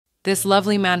This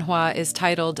lovely manhwa is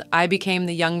titled, I Became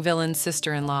the Young Villain's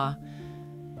Sister-in-Law.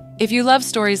 If you love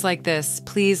stories like this,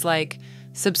 please like,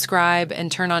 subscribe,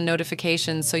 and turn on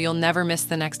notifications so you'll never miss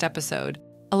the next episode.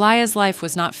 Alia's life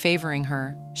was not favoring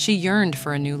her. She yearned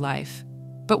for a new life.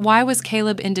 But why was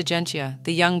Calib Indigentia,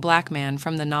 the young black man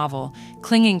from the novel,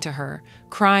 clinging to her,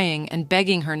 crying and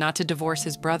begging her not to divorce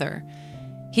his brother?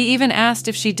 He even asked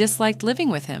if she disliked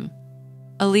living with him.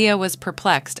 Alia was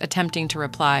perplexed, attempting to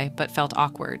reply, but felt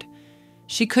awkward.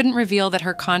 She couldn't reveal that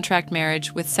her contract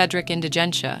marriage with Cedric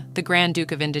Indigentia, the Grand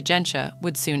Duke of Indigentia,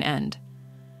 would soon end.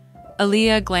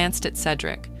 Alia glanced at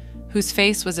Cedric, whose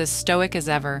face was as stoic as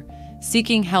ever,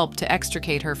 seeking help to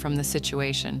extricate her from the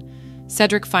situation.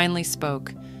 Cedric finally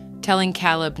spoke, telling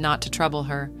Calib not to trouble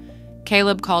her.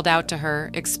 Calib called out to her,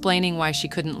 explaining why she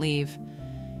couldn't leave.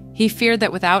 He feared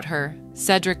that without her,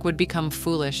 Cedric would become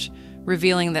foolish,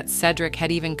 revealing that Cedric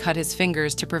had even cut his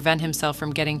fingers to prevent himself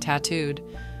from getting tattooed.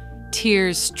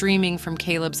 Tears streaming from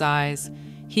Calib's eyes,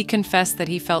 he confessed that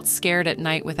he felt scared at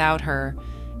night without her,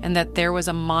 and that there was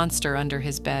a monster under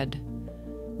his bed.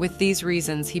 With these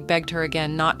reasons, he begged her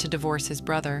again not to divorce his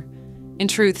brother. In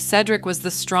truth, Cedric was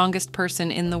the strongest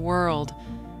person in the world.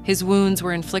 His wounds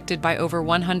were inflicted by over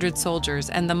 100 soldiers,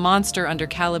 and the monster under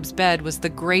Calib's bed was the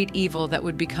great evil that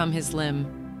would become his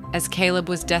limb, as Calib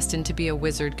was destined to be a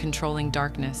wizard controlling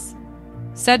darkness.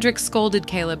 Cedric scolded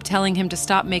Calib, telling him to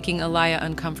stop making Alia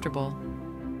uncomfortable.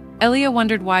 Alia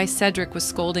wondered why Cedric was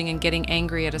scolding and getting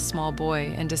angry at a small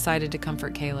boy, and decided to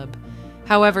comfort Calib.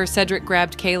 However, Cedric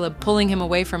grabbed Calib, pulling him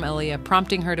away from Alia,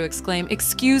 prompting her to exclaim,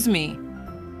 "Excuse me!"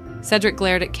 Cedric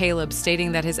glared at Calib,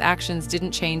 stating that his actions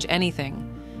didn't change anything.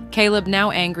 Calib,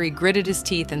 now angry, gritted his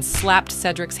teeth and slapped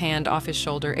Cedric's hand off his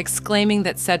shoulder, exclaiming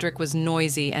that Cedric was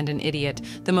noisy and an idiot,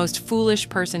 the most foolish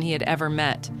person he had ever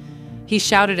met. He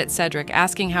shouted at Cedric,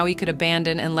 asking how he could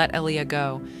abandon and let Alia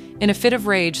go. In a fit of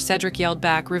rage, Cedric yelled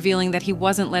back, revealing that he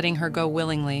wasn't letting her go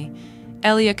willingly.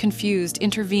 Alia, confused,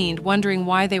 intervened, wondering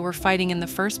why they were fighting in the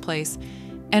first place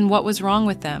and what was wrong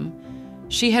with them.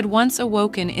 She had once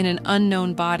awoken in an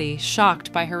unknown body,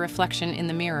 shocked by her reflection in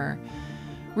the mirror.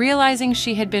 Realizing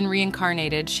she had been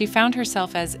reincarnated, she found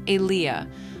herself as Alia,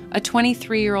 a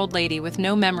 23-year-old lady with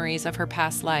no memories of her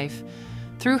past life.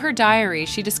 Through her diary,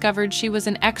 she discovered she was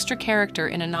an extra character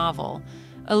in a novel.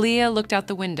 Alia looked out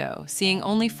the window, seeing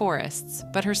only forests,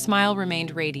 but her smile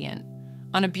remained radiant.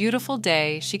 On a beautiful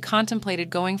day, she contemplated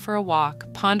going for a walk,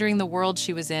 pondering the world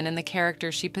she was in and the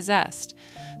character she possessed.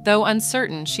 Though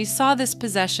uncertain, she saw this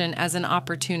possession as an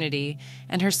opportunity,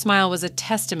 and her smile was a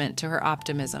testament to her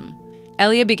optimism.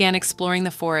 Alia began exploring the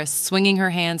forest, swinging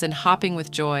her hands and hopping with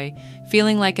joy,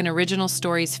 feeling like an original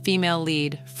story's female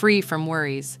lead, free from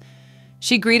worries.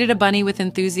 She greeted a bunny with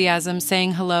enthusiasm,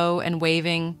 saying hello and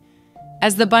waving.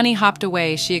 As the bunny hopped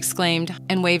away, she exclaimed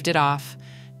and waved it off,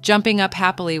 jumping up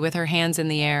happily with her hands in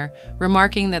the air,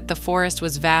 remarking that the forest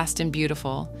was vast and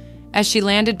beautiful. As she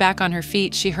landed back on her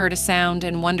feet, she heard a sound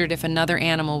and wondered if another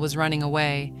animal was running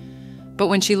away. But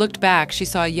when she looked back, she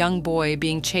saw a young boy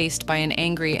being chased by an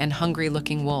angry and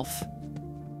hungry-looking wolf.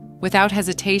 Without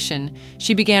hesitation,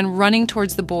 she began running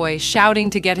towards the boy,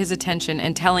 shouting to get his attention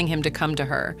and telling him to come to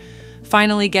her.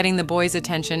 Finally getting the boy's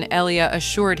attention, Alia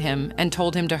assured him and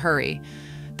told him to hurry.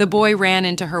 The boy ran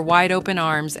into her wide-open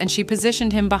arms, and she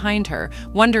positioned him behind her,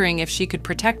 wondering if she could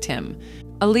protect him.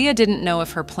 Alia didn't know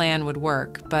if her plan would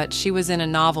work, but she was in a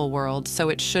novel world, so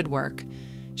it should work.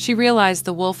 She realized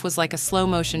the wolf was like a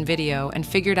slow-motion video and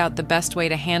figured out the best way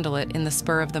to handle it in the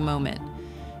spur of the moment.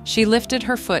 She lifted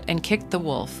her foot and kicked the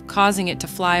wolf, causing it to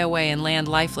fly away and land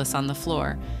lifeless on the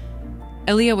floor.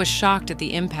 Alia was shocked at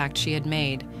the impact she had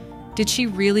made. Did she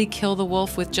really kill the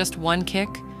wolf with just one kick?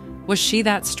 Was she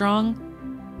that strong?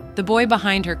 The boy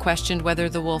behind her questioned whether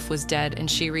the wolf was dead, and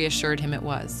she reassured him it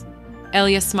was.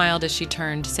 Alia smiled as she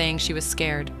turned, saying she was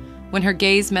scared. When her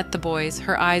gaze met the boy's,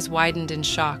 her eyes widened in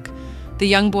shock. The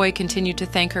young boy continued to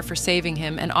thank her for saving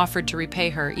him and offered to repay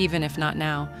her, even if not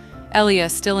now. Alia,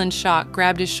 still in shock,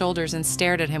 grabbed his shoulders and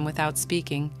stared at him without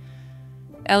speaking.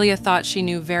 Alia thought she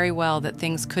knew very well that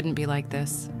things couldn't be like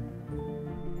this.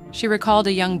 She recalled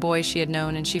a young boy she had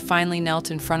known, and she finally knelt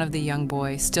in front of the young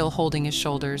boy, still holding his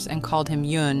shoulders, and called him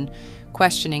Yun,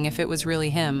 questioning if it was really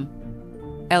him.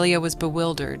 Alia was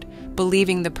bewildered,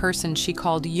 believing the person she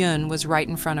called Yun was right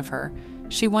in front of her.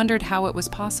 She wondered how it was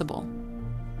possible.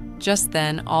 Just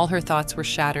then, all her thoughts were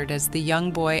shattered as the young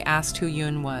boy asked who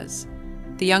Yun was.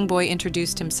 The young boy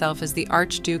introduced himself as the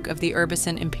Archduke of the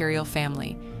Urbison imperial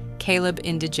family, Calib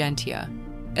Indigentia.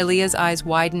 Alia's eyes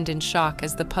widened in shock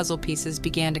as the puzzle pieces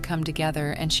began to come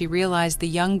together, and she realized the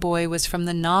young boy was from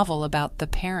the novel about the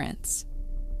parents.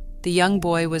 The young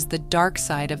boy was the dark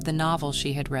side of the novel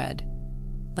she had read.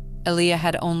 Aaliyah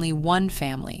had only one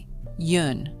family,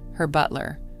 Yearns, her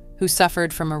butler, who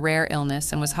suffered from a rare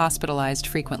illness and was hospitalized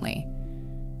frequently.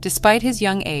 Despite his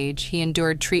young age, he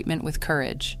endured treatment with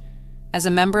courage. As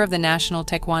a member of the national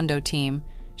taekwondo team,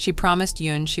 she promised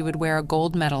Yearns she would wear a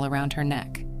gold medal around her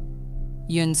neck.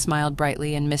 Yearns smiled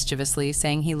brightly and mischievously,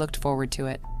 saying he looked forward to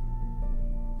it.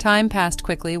 Time passed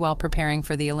quickly while preparing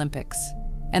for the Olympics,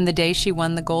 and the day she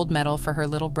won the gold medal for her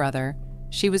little brother,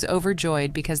 she was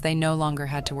overjoyed because they no longer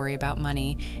had to worry about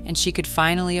money, and she could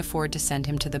finally afford to send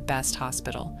him to the best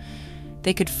hospital.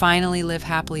 They could finally live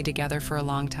happily together for a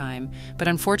long time, but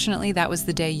unfortunately that was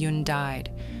the day Yearns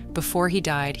died. Before he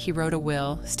died, he wrote a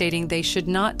will stating they should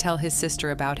not tell his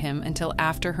sister about him until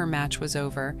after her match was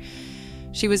over.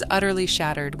 She was utterly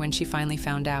shattered when she finally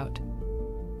found out.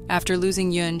 After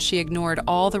losing Yearns, she ignored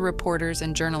all the reporters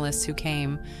and journalists who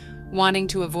came, wanting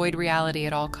to avoid reality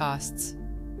at all costs.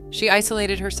 She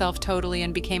isolated herself totally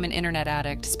and became an internet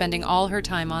addict, spending all her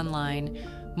time online,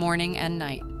 morning and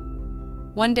night.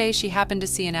 One day she happened to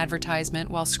see an advertisement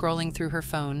while scrolling through her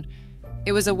phone.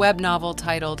 It was a web novel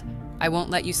titled, "I Won't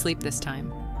Let You Sleep This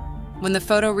Time." When the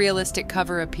photorealistic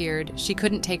cover appeared, she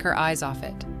couldn't take her eyes off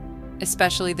it,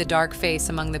 especially the dark face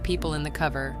among the people in the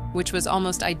cover, which was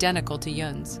almost identical to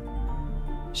Yearns.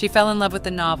 She fell in love with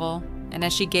the novel, and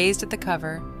as she gazed at the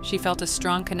cover, she felt a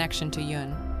strong connection to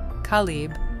Yearns.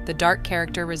 Calib, the dark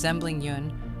character resembling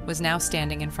Yearns, was now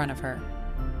standing in front of her.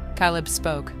 Calib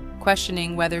spoke,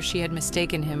 questioning whether she had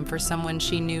mistaken him for someone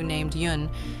she knew named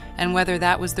Yearns, and whether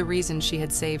that was the reason she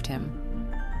had saved him.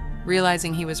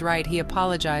 Realizing he was right, he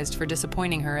apologized for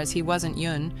disappointing her as he wasn't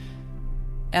Yearns.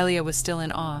 Aaliyah was still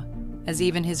in awe, as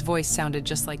even his voice sounded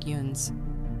just like Yearns.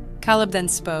 Calib then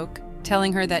spoke,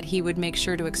 telling her that he would make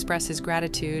sure to express his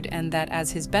gratitude and that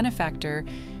as his benefactor,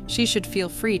 she should feel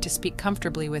free to speak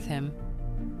comfortably with him.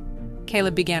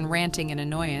 Calib began ranting in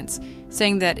annoyance,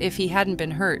 saying that if he hadn't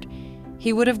been hurt,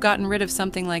 he would have gotten rid of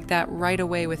something like that right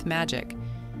away with magic.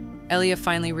 Aaliyah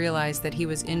finally realized that he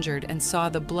was injured and saw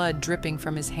the blood dripping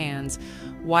from his hands,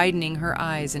 widening her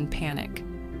eyes in panic.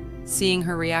 Seeing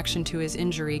her reaction to his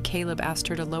injury, Calib asked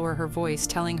her to lower her voice,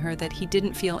 telling her that he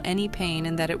didn't feel any pain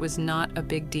and that it was not a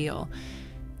big deal.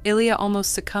 Aaliyah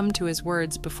almost succumbed to his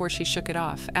words before she shook it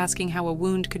off, asking how a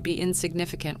wound could be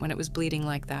insignificant when it was bleeding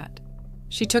like that.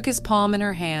 She took his palm in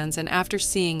her hands and, after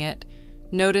seeing it,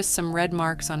 noticed some red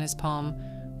marks on his palm,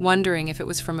 wondering if it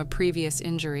was from a previous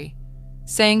injury.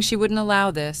 Saying she wouldn't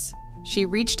allow this, she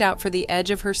reached out for the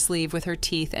edge of her sleeve with her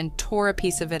teeth and tore a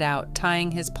piece of it out,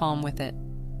 tying his palm with it.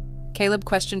 Calib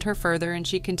questioned her further, and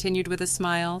she continued with a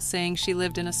smile, saying she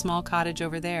lived in a small cottage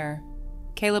over there.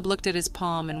 Calib looked at his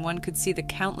palm, and one could see the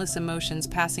countless emotions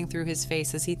passing through his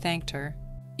face as he thanked her.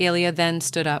 Aaliyah then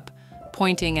stood up,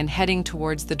 pointing and heading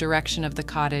towards the direction of the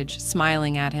cottage,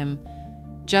 smiling at him.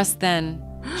 Just then,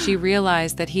 she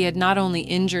realized that he had not only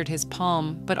injured his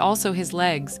palm, but also his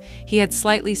legs. He had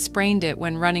slightly sprained it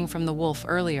when running from the wolf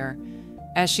earlier.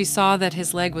 As she saw that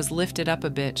his leg was lifted up a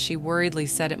bit, she worriedly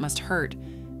said it must hurt,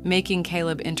 making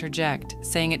Calib interject,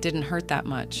 saying it didn't hurt that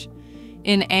much.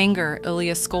 In anger,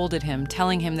 Aaliyah scolded him,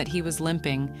 telling him that he was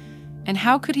limping, and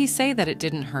how could he say that it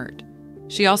didn't hurt?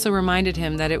 She also reminded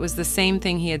him that it was the same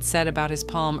thing he had said about his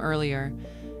palm earlier.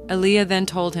 Aaliyah then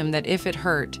told him that if it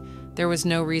hurt, there was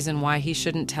no reason why he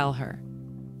shouldn't tell her.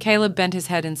 Calib bent his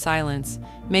head in silence,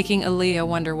 making Aaliyah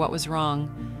wonder what was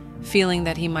wrong, feeling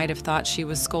that he might have thought she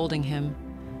was scolding him.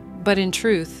 But in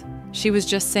truth, she was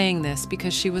just saying this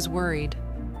because she was worried.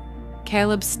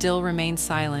 Calib still remained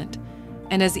silent,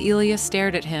 and as Aaliyah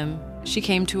stared at him, she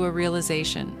came to a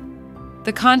realization.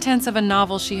 The contents of a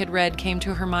novel she had read came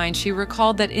to her mind. She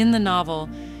recalled that in the novel,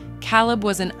 Calib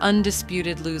was an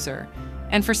undisputed loser,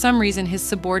 and for some reason his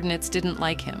subordinates didn't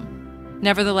like him.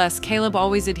 Nevertheless, Calib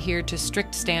always adhered to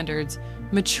strict standards,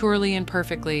 maturely and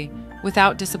perfectly,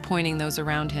 without disappointing those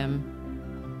around him.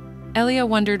 Aaliyah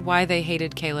wondered why they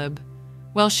hated Calib.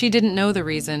 Well, she didn't know the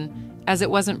reason, as it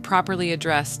wasn't properly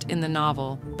addressed in the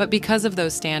novel, but because of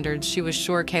those standards, she was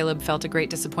sure Calib felt a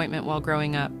great disappointment while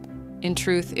growing up. In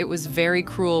truth, it was very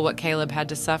cruel what Calib had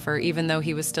to suffer, even though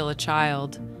he was still a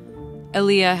child.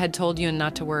 Aaliyah had told Yearns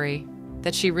not to worry,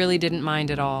 that she really didn't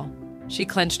mind at all. She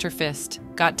clenched her fist,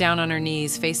 got down on her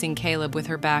knees, facing Calib with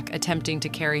her back, attempting to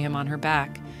carry him on her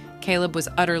back. Calib was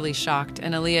utterly shocked,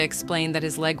 and Aaliyah explained that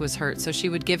his leg was hurt, so she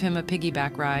would give him a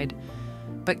piggyback ride.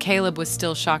 But Calib was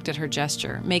still shocked at her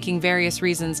gesture, making various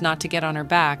reasons not to get on her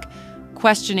back,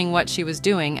 questioning what she was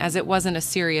doing as it wasn't a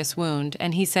serious wound,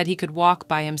 and he said he could walk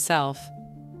by himself.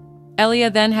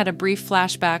 Aaliyah then had a brief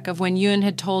flashback of when Yearns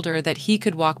had told her that he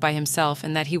could walk by himself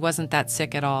and that he wasn't that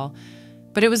sick at all.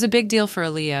 But it was a big deal for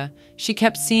Aaliyah. She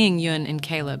kept seeing Yearns in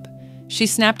Calib. She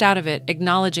snapped out of it,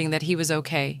 acknowledging that he was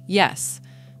okay, yes,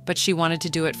 but she wanted to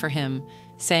do it for him,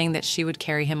 saying that she would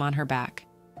carry him on her back.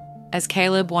 As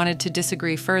Calib wanted to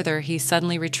disagree further, he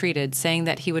suddenly retreated, saying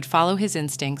that he would follow his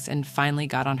instincts, and finally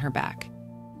got on her back.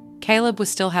 Calib was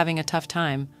still having a tough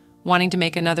time, wanting to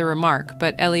make another remark,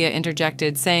 but Elia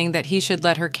interjected, saying that he should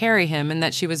let her carry him and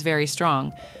that she was very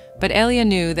strong. But Elia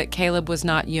knew that Calib was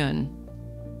not Yun.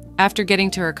 After getting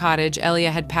to her cottage,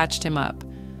 Elia had patched him up.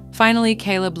 Finally,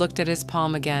 Calib looked at his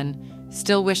palm again,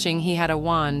 still wishing he had a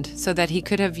wand so that he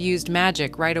could have used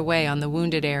magic right away on the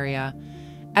wounded area.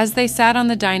 As they sat on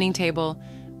the dining table,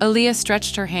 Elia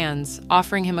stretched her hands,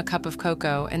 offering him a cup of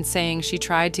cocoa and saying she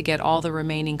tried to get all the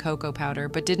remaining cocoa powder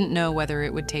but didn't know whether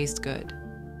it would taste good.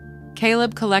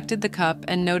 Calib collected the cup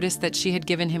and noticed that she had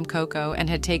given him cocoa and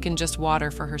had taken just water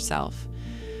for herself.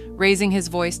 Raising his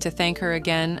voice to thank her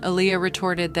again, Elia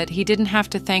retorted that he didn't have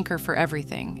to thank her for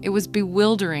everything. It was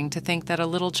bewildering to think that a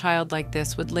little child like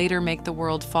this would later make the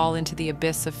world fall into the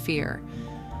abyss of fear.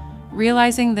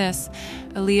 Realizing this,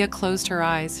 Elia closed her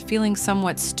eyes, feeling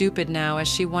somewhat stupid now as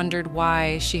she wondered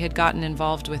why she had gotten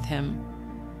involved with him.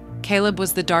 Calib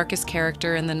was the darkest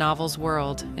character in the novel's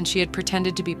world, and she had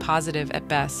pretended to be positive at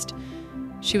best.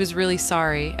 She was really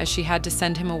sorry, as she had to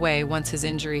send him away once his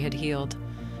injury had healed.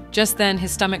 Just then,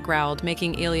 his stomach growled,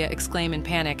 making Elia exclaim in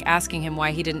panic, asking him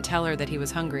why he didn't tell her that he was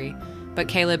hungry. But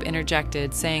Calib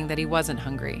interjected, saying that he wasn't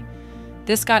hungry.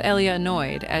 This got Elia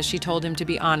annoyed, as she told him to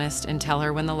be honest and tell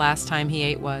her when the last time he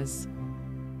ate was.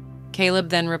 Calib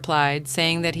then replied,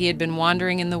 saying that he had been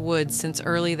wandering in the woods since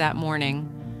early that morning.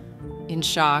 In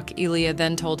shock, Elia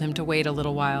then told him to wait a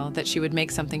little while, that she would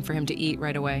make something for him to eat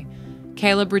right away.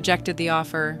 Calib rejected the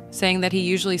offer, saying that he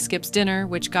usually skips dinner,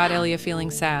 which got Elia feeling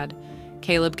sad.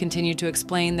 Calib continued to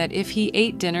explain that if he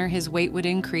ate dinner, his weight would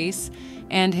increase,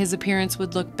 and his appearance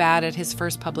would look bad at his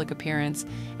first public appearance,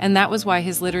 and that was why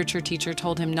his literature teacher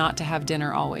told him not to have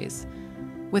dinner always.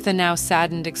 With a now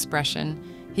saddened expression,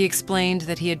 he explained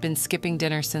that he had been skipping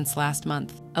dinner since last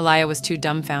month. Elia was too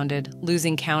dumbfounded,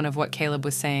 losing count of what Calib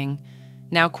was saying,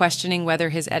 now questioning whether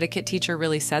his etiquette teacher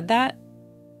really said that.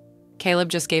 Calib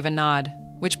just gave a nod,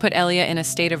 which put Elia in a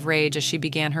state of rage as she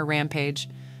began her rampage,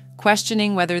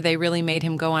 questioning whether they really made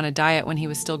him go on a diet when he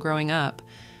was still growing up.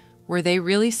 Were they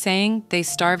really saying they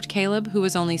starved Calib, who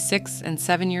was only 6 and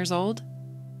 7 years old?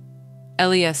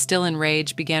 Elia, still in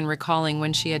rage, began recalling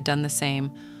when she had done the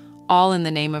same, all in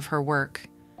the name of her work.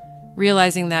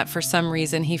 Realizing that for some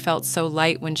reason he felt so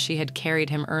light when she had carried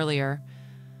him earlier.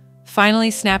 Finally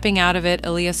snapping out of it,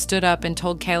 Elia stood up and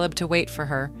told Calib to wait for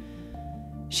her.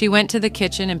 She went to the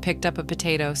kitchen and picked up a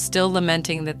potato, still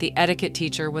lamenting that the etiquette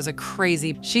teacher was a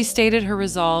crazy. She stated her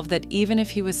resolve that even if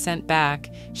he was sent back,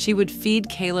 she would feed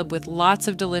Calib with lots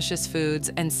of delicious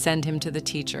foods and send him to the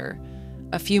teacher.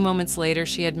 A few moments later,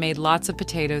 she had made lots of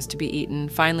potatoes to be eaten,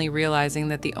 finally realizing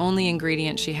that the only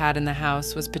ingredient she had in the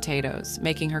house was potatoes,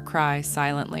 making her cry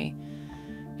silently.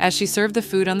 As she served the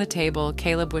food on the table,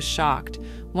 Calib was shocked,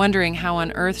 wondering how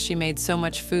on earth she made so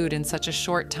much food in such a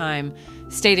short time,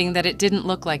 stating that it didn't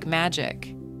look like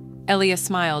magic. Elia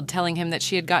smiled, telling him that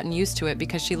she had gotten used to it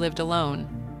because she lived alone.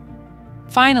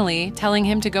 Finally, telling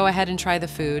him to go ahead and try the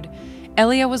food,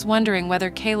 Elia was wondering whether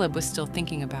Calib was still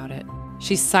thinking about it.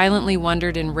 She silently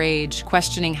wondered in rage,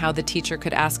 questioning how the teacher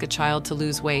could ask a child to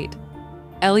lose weight.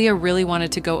 Elia really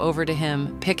wanted to go over to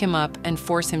him, pick him up, and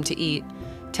force him to eat,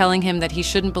 telling him that he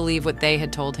shouldn't believe what they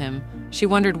had told him. She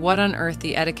wondered what on earth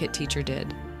the etiquette teacher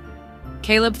did.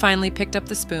 Calib finally picked up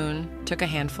the spoon, took a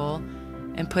handful,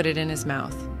 and put it in his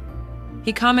mouth.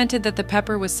 He commented that the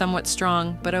pepper was somewhat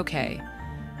strong, but okay.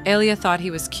 Elia thought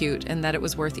he was cute and that it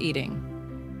was worth eating.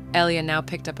 Elia now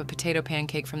picked up a potato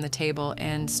pancake from the table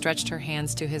and stretched her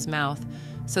hands to his mouth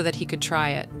so that he could try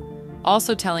it,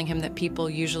 also telling him that people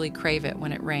usually crave it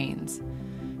when it rains.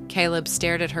 Calib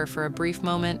stared at her for a brief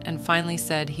moment and finally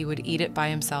said he would eat it by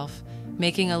himself,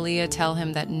 making Elia tell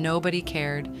him that nobody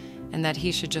cared and that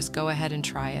he should just go ahead and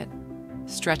try it,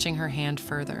 stretching her hand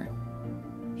further.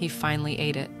 He finally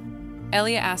ate it.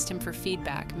 Elia asked him for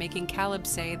feedback, making Calib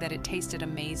say that it tasted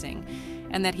amazing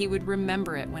and that he would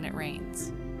remember it when it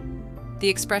rains. The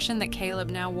expression that Calib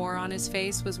now wore on his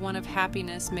face was one of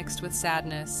happiness mixed with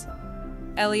sadness.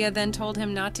 Elia then told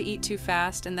him not to eat too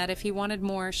fast and that if he wanted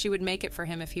more, she would make it for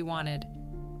him if he wanted.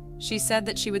 She said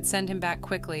that she would send him back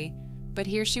quickly, but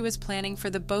here she was planning for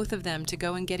the both of them to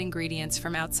go and get ingredients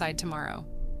from outside tomorrow.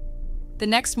 The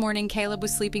next morning, Calib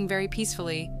was sleeping very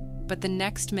peacefully, but the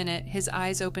next minute his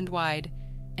eyes opened wide,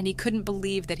 and he couldn't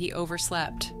believe that he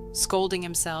overslept, scolding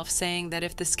himself, saying that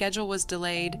if the schedule was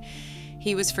delayed,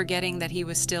 he was forgetting that he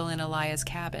was still in Elia's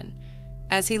cabin.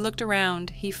 As he looked around,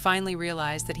 he finally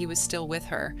realized that he was still with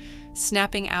her.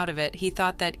 Snapping out of it, he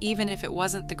thought that even if it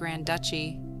wasn't the Grand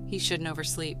Duchy, he shouldn't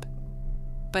oversleep.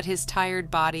 But his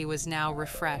tired body was now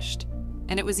refreshed,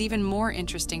 and it was even more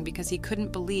interesting because he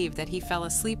couldn't believe that he fell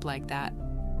asleep like that.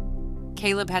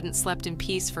 Calib hadn't slept in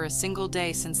peace for a single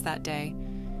day since that day.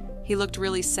 He looked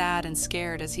really sad and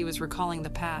scared as he was recalling the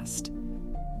past.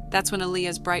 That's when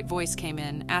Aaliyah's bright voice came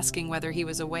in, asking whether he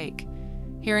was awake.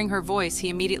 Hearing her voice, he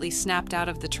immediately snapped out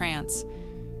of the trance.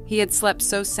 He had slept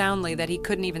so soundly that he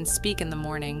couldn't even speak in the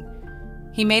morning.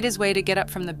 He made his way to get up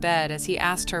from the bed as he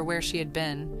asked her where she had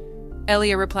been.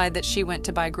 Aaliyah replied that she went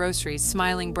to buy groceries,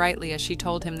 smiling brightly as she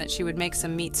told him that she would make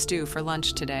some meat stew for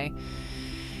lunch today.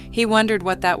 He wondered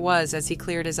what that was as he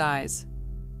cleared his eyes.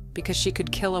 Because she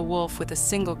could kill a wolf with a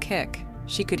single kick,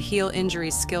 she could heal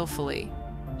injuries skillfully.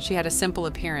 She had a simple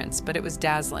appearance, but it was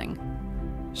dazzling.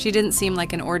 She didn't seem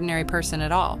like an ordinary person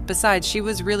at all. Besides, she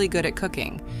was really good at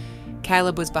cooking.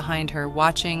 Calib was behind her,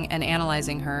 watching and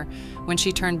analyzing her when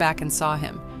she turned back and saw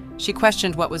him. She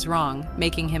questioned what was wrong,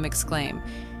 making him exclaim.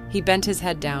 He bent his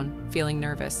head down, feeling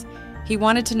nervous. He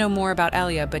wanted to know more about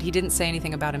Aaliyah, but he didn't say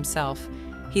anything about himself.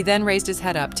 He then raised his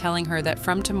head up, telling her that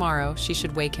from tomorrow she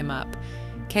should wake him up.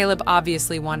 Calib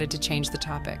obviously wanted to change the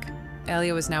topic.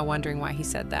 Aaliyah was now wondering why he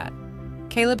said that.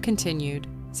 Calib continued,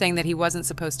 saying that he wasn't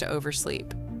supposed to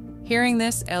oversleep. Hearing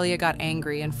this, Aaliyah got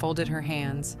angry and folded her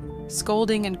hands,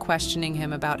 scolding and questioning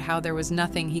him about how there was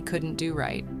nothing he couldn't do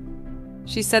right.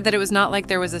 She said that it was not like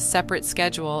there was a separate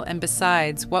schedule, and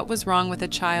besides, what was wrong with a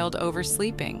child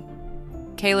oversleeping?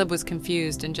 Calib was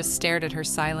confused and just stared at her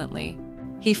silently.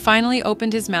 He finally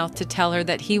opened his mouth to tell her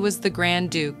that he was the Grand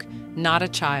Duke, not a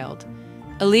child.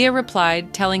 Aaliyah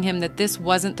replied, telling him that this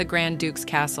wasn't the Grand Duke's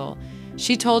castle.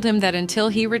 She told him that until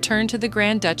he returned to the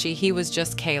Grand Duchy, he was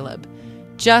just Calib.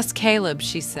 Just Calib,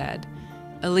 she said.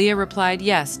 Aaliyah replied,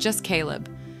 yes, just Calib,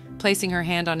 placing her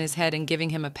hand on his head and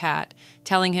giving him a pat,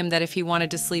 telling him that if he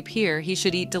wanted to sleep here, he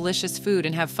should eat delicious food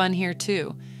and have fun here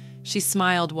too. She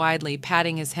smiled widely,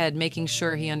 patting his head, making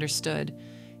sure he understood.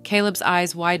 Calib's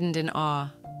eyes widened in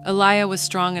awe. Aaliyah was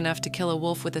strong enough to kill a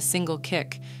wolf with a single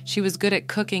kick. She was good at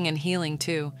cooking and healing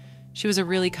too. She was a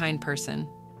really kind person.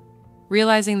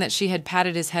 Realizing that she had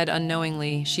patted his head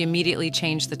unknowingly, she immediately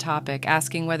changed the topic,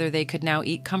 asking whether they could now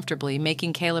eat comfortably,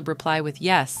 making Calib reply with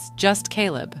yes, just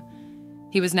Calib.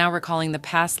 He was now recalling the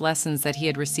past lessons that he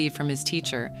had received from his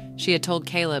teacher. She had told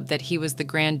Calib that he was the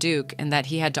Grand Duke and that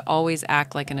he had to always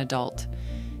act like an adult.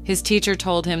 His teacher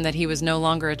told him that he was no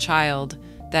longer a child,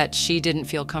 that she didn't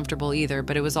feel comfortable either,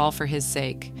 but it was all for his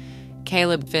sake.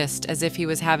 Calib fist as if he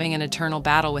was having an eternal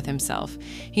battle with himself.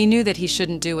 He knew that he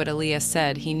shouldn't do what Aaliyah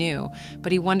said, he knew,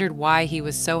 but he wondered why he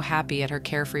was so happy at her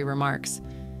carefree remarks.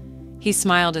 He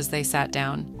smiled as they sat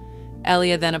down.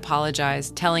 Aaliyah then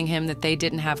apologized, telling him that they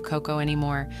didn't have cocoa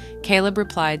anymore. Calib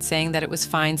replied, saying that it was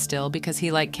fine still because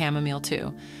he liked chamomile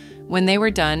too. When they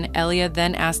were done, Aaliyah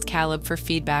then asked Calib for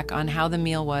feedback on how the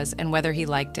meal was and whether he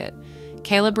liked it.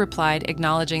 Calib replied,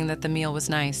 acknowledging that the meal was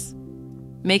nice.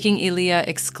 Making Aaliyah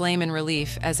exclaim in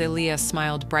relief as Aaliyah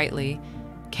smiled brightly,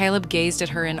 Calib gazed at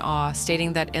her in awe,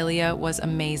 stating that Aaliyah was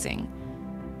amazing.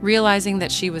 Realizing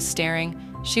that she was staring,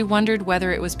 she wondered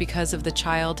whether it was because of the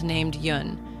child named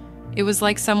Yun. It was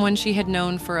like someone she had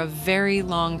known for a very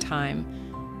long time.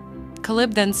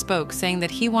 Calib then spoke, saying that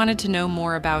he wanted to know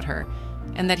more about her,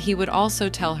 and that he would also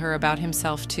tell her about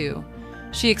himself too.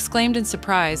 She exclaimed in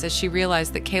surprise as she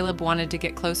realized that Calib wanted to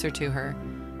get closer to her.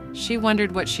 She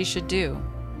wondered what she should do.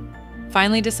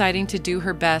 Finally deciding to do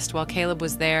her best while Calib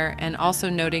was there and also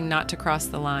noting not to cross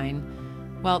the line.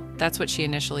 Well, that's what she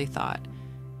initially thought.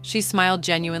 She smiled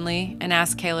genuinely and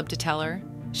asked Calib to tell her.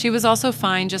 She was also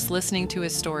fine just listening to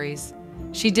his stories.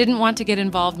 She didn't want to get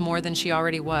involved more than she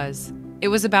already was. It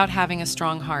was about having a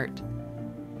strong heart.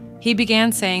 He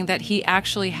began saying that he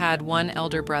actually had one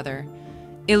elder brother.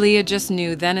 Aaliyah just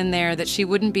knew then and there that she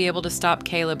wouldn't be able to stop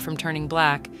Calib from turning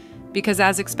black, because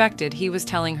as expected, he was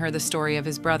telling her the story of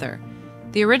his brother.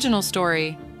 The original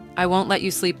story, I Won't Let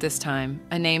You Sleep This Time,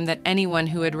 a name that anyone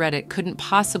who had read it couldn't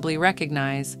possibly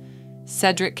recognize,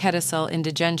 Cedric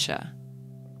Indigentia.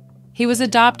 He was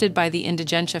adopted by the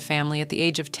Indigentia family at the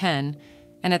age of 10,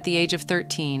 and at the age of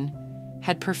 13,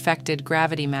 had perfected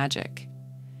gravity magic.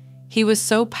 He was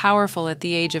so powerful at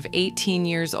the age of 18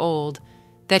 years old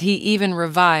that he even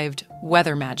revived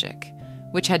weather magic,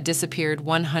 which had disappeared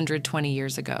 120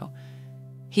 years ago.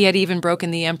 He had even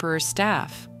broken the Emperor's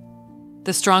staff.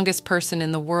 The strongest person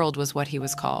in the world was what he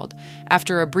was called.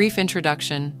 After a brief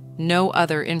introduction, no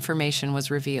other information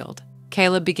was revealed.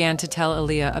 Calib began to tell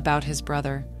Aaliyah about his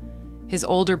brother. His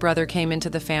older brother came into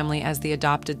the family as the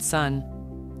adopted son.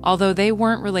 Although they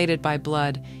weren't related by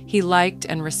blood, he liked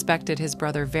and respected his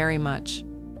brother very much.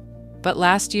 But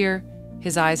last year,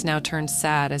 his eyes now turned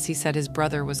sad as he said his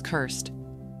brother was cursed.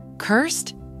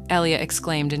 "Cursed?" Elia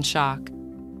exclaimed in shock.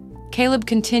 Calib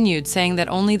continued, saying that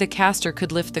only the caster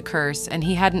could lift the curse, and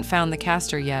he hadn't found the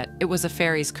caster yet. It was a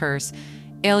fairy's curse.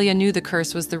 Elia knew the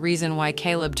curse was the reason why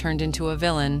Calib turned into a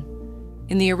villain.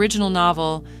 In the original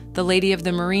novel, the lady of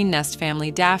the marine nest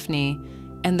family, Daphne,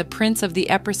 and the prince of the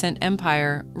Epircent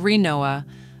Empire, Rinoa,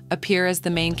 appear as the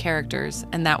main characters,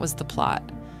 and that was the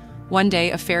plot. One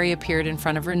day, a fairy appeared in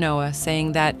front of Rinoa,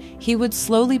 saying that he would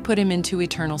slowly put him into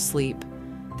eternal sleep.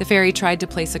 The fairy tried to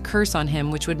place a curse on him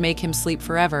which would make him sleep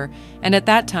forever, and at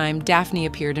that time, Daphne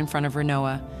appeared in front of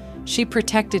Rinoa. She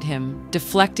protected him,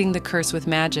 deflecting the curse with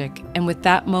magic, and with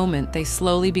that moment, they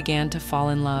slowly began to fall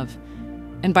in love.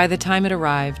 And by the time it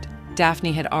arrived,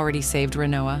 Daphne had already saved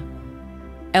Rinoa.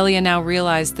 Elia now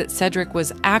realized that Cedric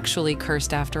was actually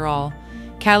cursed after all.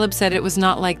 Calib said it was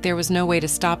not like there was no way to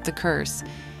stop the curse.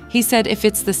 He said if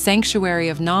it's the sanctuary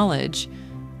of knowledge,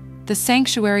 the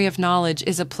sanctuary of knowledge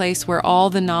is a place where all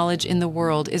the knowledge in the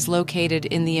world is located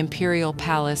in the imperial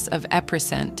palace of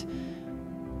Epircent.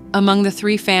 Among the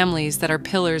three families that are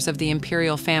pillars of the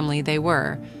imperial family, they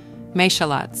were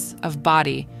MaleLeads of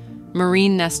body,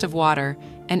 marine nest of water,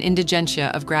 and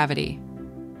indigentia of gravity.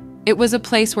 It was a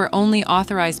place where only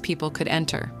authorized people could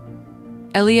enter.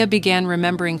 Elia began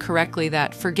remembering correctly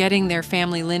that, forgetting their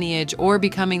family lineage or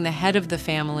becoming the head of the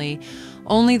family,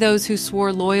 only those who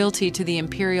swore loyalty to the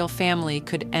imperial family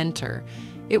could enter.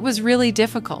 It was really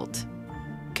difficult.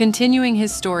 Continuing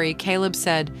his story, Calib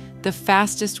said the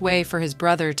fastest way for his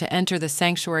brother to enter the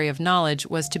sanctuary of knowledge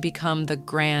was to become the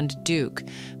Grand Duke,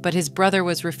 but his brother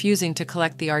was refusing to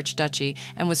collect the Archduchy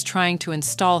and was trying to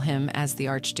install him as the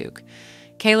Archduke.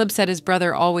 Calib said his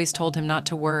brother always told him not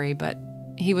to worry, but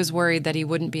he was worried that he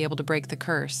wouldn't be able to break the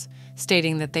curse,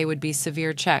 stating that they would be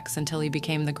severe checks until he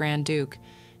became the Grand Duke,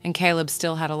 and Calib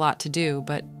still had a lot to do,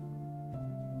 but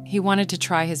he wanted to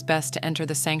try his best to enter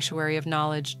the sanctuary of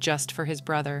knowledge just for his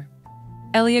brother.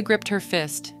 Elia gripped her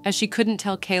fist, as she couldn't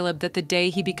tell Calib that the day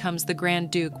he becomes the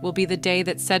Grand Duke will be the day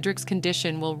that Cedric's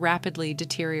condition will rapidly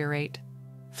deteriorate.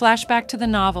 Flashback to the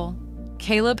novel.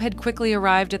 Calib had quickly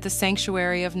arrived at the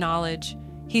sanctuary of knowledge.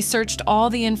 He searched all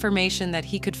the information that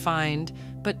he could find,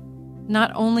 but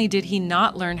not only did he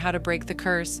not learn how to break the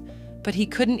curse, but he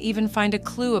couldn't even find a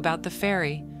clue about the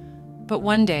fairy. But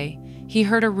one day, he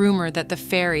heard a rumor that the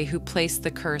fairy who placed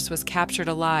the curse was captured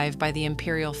alive by the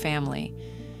imperial family.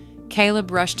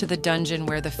 Calib rushed to the dungeon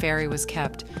where the fairy was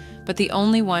kept, but the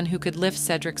only one who could lift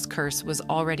Cedric's curse was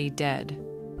already dead.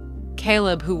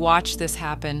 Calib, who watched this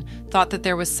happen, thought that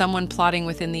there was someone plotting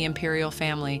within the imperial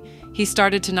family. He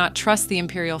started to not trust the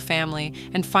imperial family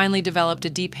and finally developed a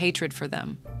deep hatred for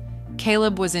them.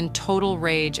 Calib was in total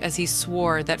rage as he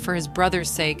swore that for his brother's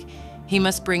sake, he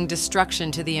must bring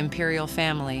destruction to the imperial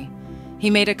family. He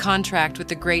made a contract with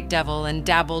the great devil and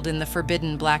dabbled in the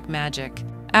forbidden black magic.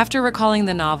 After recalling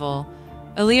the novel,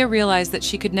 Elia realized that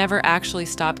she could never actually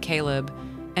stop Calib,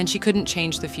 and she couldn't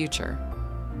change the future.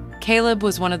 Calib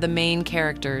was one of the main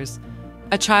characters,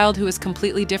 a child who was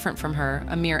completely different from her,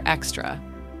 a mere extra.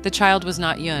 The child was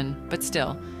not Yun, but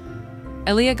still.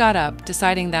 Elia got up,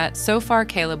 deciding that, so far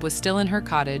Calib was still in her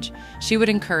cottage, she would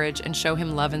encourage and show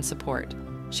him love and support.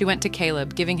 She went to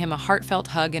Calib, giving him a heartfelt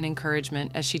hug and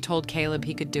encouragement as she told Calib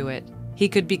he could do it. He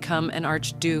could become an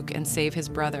Archduke and save his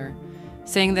brother,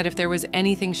 saying that if there was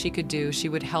anything she could do, she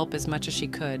would help as much as she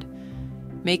could,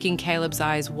 making Calib's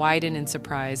eyes widen in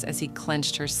surprise as he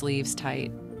clenched her sleeves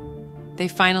tight. They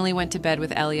finally went to bed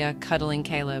with Elia cuddling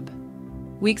Calib.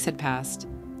 Weeks had passed,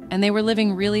 and they were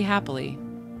living really happily,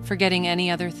 forgetting any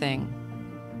other thing.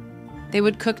 They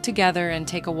would cook together and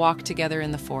take a walk together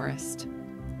in the forest.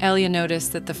 Elia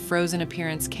noticed that the frozen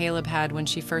appearance Calib had when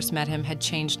she first met him had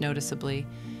changed noticeably.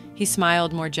 He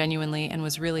smiled more genuinely and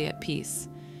was really at peace.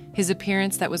 His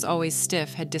appearance that was always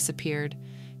stiff had disappeared.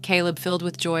 Calib, filled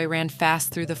with joy, ran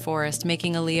fast through the forest,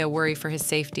 making Elia worry for his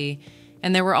safety,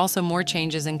 and there were also more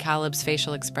changes in Calib's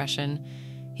facial expression.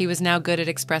 He was now good at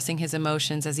expressing his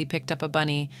emotions as he picked up a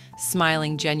bunny,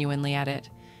 smiling genuinely at it.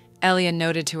 Elia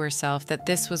noted to herself that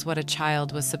this was what a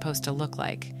child was supposed to look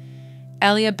like.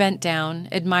 Elia bent down,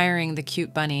 admiring the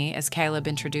cute bunny as Calib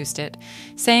introduced it,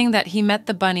 saying that he met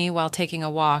the bunny while taking a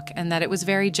walk and that it was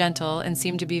very gentle and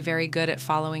seemed to be very good at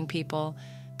following people.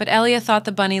 But Elia thought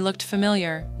the bunny looked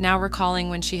familiar, now recalling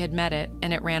when she had met it,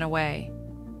 and it ran away.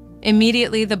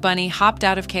 Immediately, the bunny hopped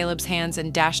out of Calib's hands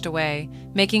and dashed away,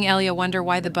 making Elia wonder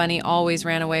why the bunny always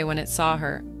ran away when it saw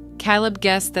her. Calib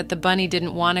guessed that the bunny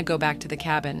didn't want to go back to the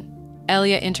cabin.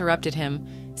 Elia interrupted him,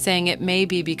 saying it may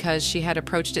be because she had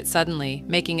approached it suddenly,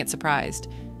 making it surprised.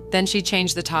 Then she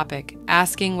changed the topic,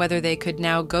 asking whether they could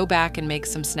now go back and make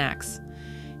some snacks.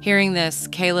 Hearing this,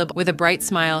 Calib, with a bright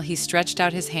smile, he stretched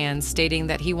out his hands, stating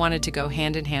that he wanted to go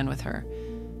hand in hand with her.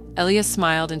 Elia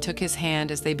smiled and took his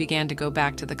hand as they began to go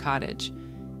back to the cottage.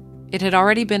 It had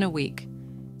already been a week.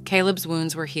 Calib's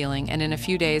wounds were healing, and in a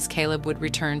few days Calib would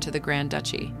return to the Grand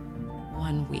Duchy.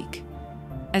 1 week.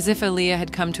 As if Elia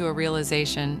had come to a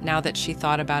realization, now that she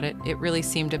thought about it, it really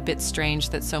seemed a bit strange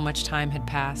that so much time had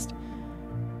passed.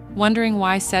 Wondering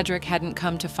why Cedric hadn't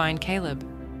come to find Calib.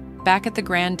 Back at the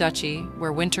Grand Duchy,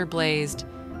 where winter blazed,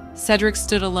 Cedric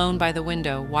stood alone by the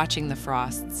window, watching the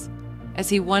frosts, as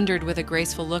he wondered with a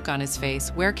graceful look on his face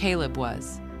where Calib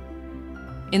was.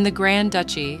 In the Grand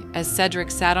Duchy, as Cedric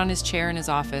sat on his chair in his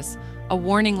office, a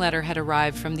warning letter had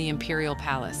arrived from the Imperial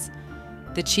Palace.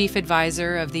 The chief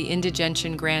advisor of the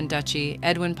indigentian Grand Duchy,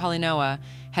 Edwin Polinoa,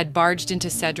 had barged into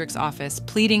Cedric's office,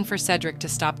 pleading for Cedric to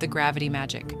stop the gravity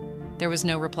magic. There was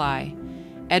no reply.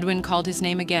 Edwin called his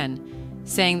name again,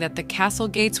 saying that the castle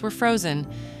gates were frozen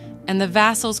and the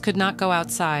vassals could not go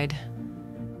outside.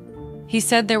 He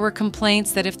said there were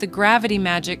complaints that if the gravity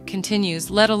magic continues,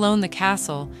 let alone the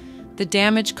castle, the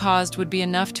damage caused would be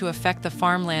enough to affect the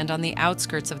farmland on the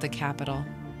outskirts of the capital.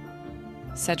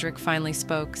 Cedric finally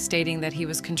spoke, stating that he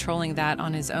was controlling that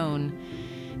on his own,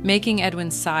 making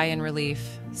Edwin sigh in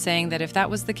relief, saying that if that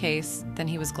was the case, then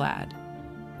he was glad.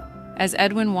 As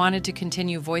Edwin wanted to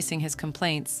continue voicing his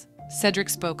complaints, Cedric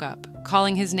spoke up,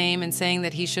 calling his name and saying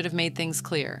that he should have made things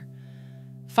clear.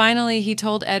 Finally, he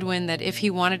told Edwin that if he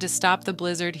wanted to stop the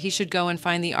blizzard, he should go and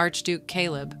find the Archduke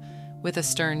Calib, with a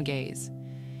stern gaze.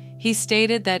 He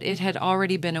stated that it had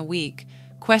already been a week,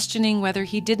 questioning whether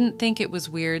he didn't think it was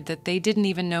weird that they didn't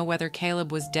even know whether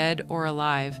Calib was dead or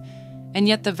alive, and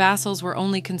yet the vassals were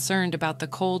only concerned about the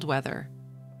cold weather.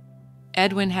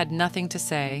 Edwin had nothing to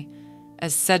say,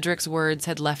 as Cedric's words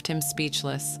had left him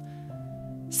speechless.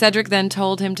 Cedric then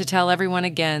told him to tell everyone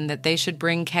again that they should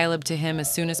bring Calib to him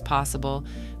as soon as possible,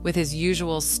 with his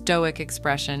usual stoic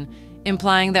expression,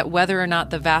 implying that whether or not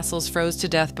the vassals froze to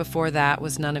death before that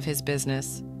was none of his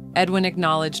business. Edwin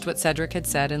acknowledged what Cedric had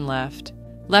said and left.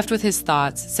 Left with his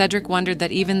thoughts, Cedric wondered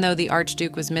that even though the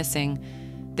Archduke was missing,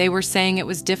 they were saying it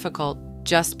was difficult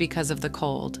just because of the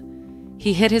cold.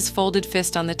 He hit his folded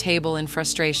fist on the table in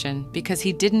frustration because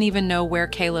he didn't even know where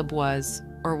Calib was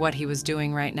or what he was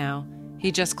doing right now.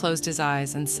 He just closed his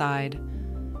eyes and sighed.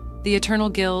 The Eternal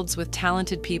Guilds with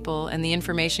talented people and the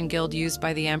Information Guild used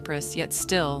by the Empress, yet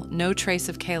still no trace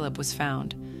of Calib was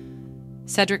found.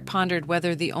 Cedric pondered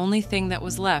whether the only thing that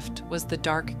was left was the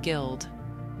Dark Guild.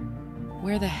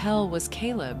 Where the hell was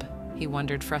Calib? He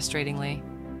wondered frustratingly.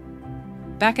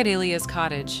 Back at Elia's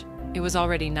cottage, it was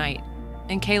already night,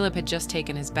 and Calib had just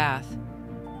taken his bath.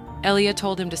 Elia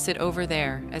told him to sit over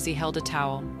there as he held a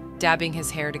towel, dabbing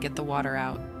his hair to get the water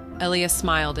out. Elia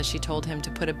smiled as she told him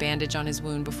to put a bandage on his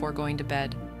wound before going to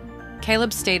bed.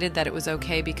 Calib stated that it was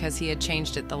okay because he had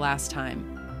changed it the last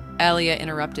time. Elia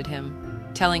interrupted him,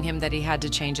 telling him that he had to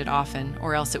change it often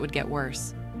or else it would get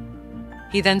worse.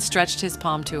 He then stretched his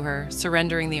palm to her,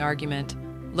 surrendering the argument,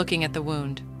 looking at the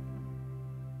wound.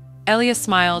 Elia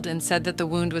smiled and said that the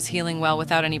wound was healing well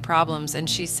without any problems, and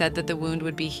she said that the wound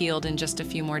would be healed in just a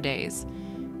few more days.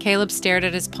 Calib stared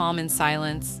at his palm in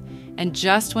silence, and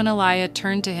just when Elia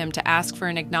turned to him to ask for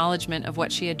an acknowledgement of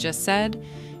what she had just said,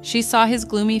 she saw his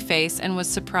gloomy face and was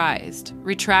surprised,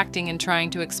 retracting and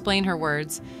trying to explain her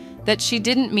words, that she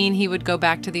didn't mean he would go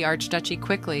back to the Archduchy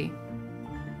quickly.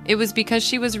 It was because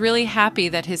she was really happy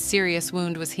that his serious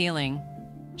wound was healing.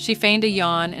 She feigned a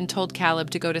yawn and told Calib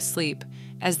to go to sleep,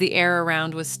 as the air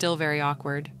around was still very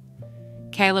awkward.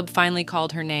 Calib finally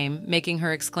called her name, making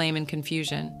her exclaim in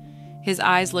confusion. His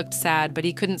eyes looked sad, but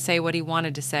he couldn't say what he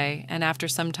wanted to say, and after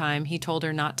some time, he told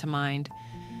her not to mind.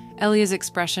 Elia's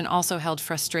expression also held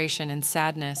frustration and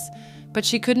sadness, but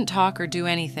she couldn't talk or do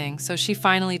anything, so she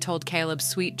finally told Calib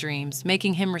sweet dreams,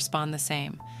 making him respond the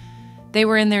same. They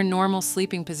were in their normal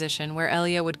sleeping position, where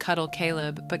Elia would cuddle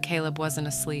Calib, but Calib wasn't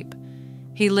asleep.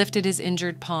 He lifted his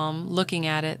injured palm, looking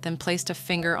at it, then placed a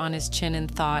finger on his chin in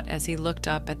thought as he looked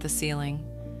up at the ceiling.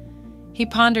 He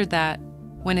pondered that,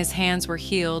 when his hands were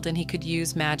healed and he could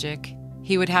use magic,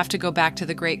 he would have to go back to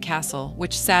the great castle,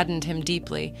 which saddened him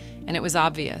deeply, and it was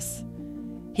obvious.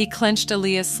 He clenched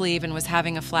Elia's sleeve and was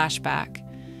having a flashback.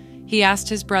 He asked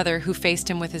his brother, who faced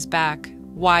him with his back,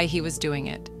 why he was doing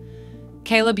it.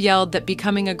 Calib yelled that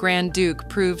becoming a Grand Duke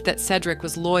proved that Cedric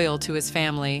was loyal to his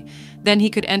family, then he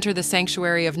could enter the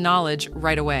Sanctuary of Knowledge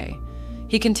right away.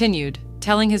 He continued,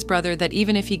 telling his brother that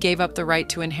even if he gave up the right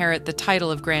to inherit the title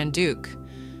of Grand Duke,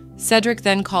 Cedric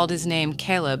then called his name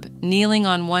Calib, kneeling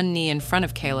on one knee in front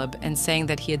of Calib and saying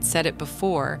that he had said it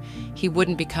before he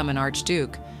wouldn't become an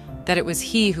archduke, that it was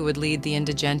he who would lead the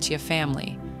Indigentia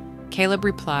family. Calib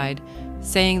replied,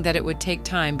 saying that it would take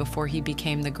time before he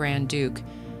became the Grand Duke,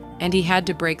 and he had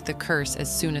to break the curse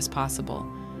as soon as possible.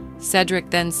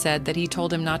 Cedric then said that he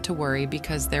told him not to worry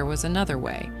because there was another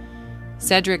way.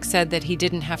 Cedric said that he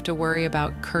didn't have to worry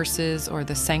about curses or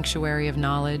the sanctuary of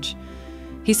knowledge.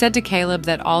 He said to Calib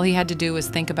that all he had to do was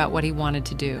think about what he wanted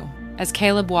to do. As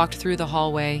Calib walked through the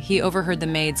hallway, he overheard the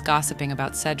maids gossiping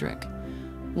about Cedric.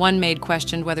 One maid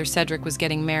questioned whether Cedric was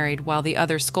getting married, while the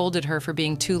other scolded her for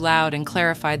being too loud and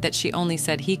clarified that she only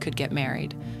said he could get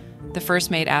married. The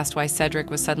first maid asked why Cedric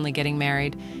was suddenly getting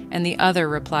married, and the other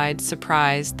replied,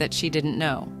 surprised, that she didn't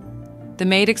know. The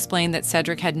maid explained that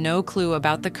Cedric had no clue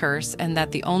about the curse and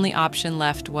that the only option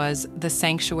left was the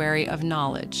sanctuary of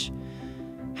knowledge.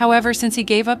 However, since he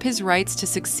gave up his rights to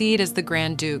succeed as the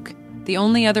Grand Duke, the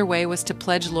only other way was to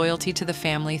pledge loyalty to the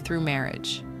family through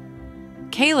marriage.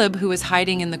 Calib, who was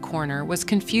hiding in the corner, was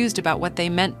confused about what they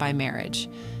meant by marriage.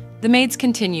 The maids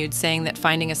continued, saying that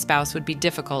finding a spouse would be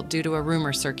difficult due to a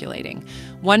rumor circulating.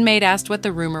 One maid asked what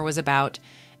the rumor was about,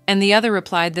 and the other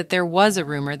replied that there was a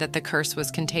rumor that the curse was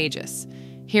contagious.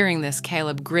 Hearing this,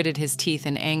 Calib gritted his teeth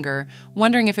in anger,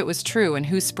 wondering if it was true and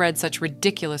who spread such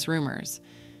ridiculous rumors.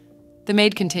 The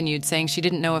maid continued, saying she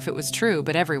didn't know if it was true,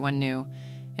 but everyone knew,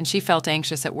 and she felt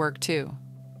anxious at work too.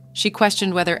 She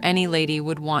questioned whether any lady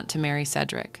would want to marry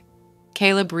Cedric.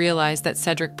 Calib realized that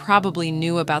Cedric probably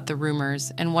knew about the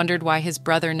rumors and wondered why his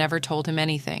brother never told him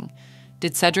anything.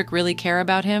 Did Cedric really care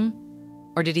about him?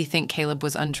 Or did he think Calib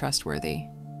was untrustworthy?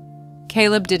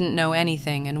 Calib didn't know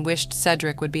anything and wished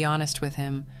Cedric would be honest with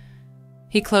him.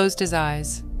 He closed his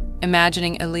eyes,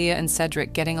 imagining Aaliyah and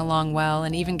Cedric getting along well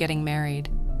and even getting married.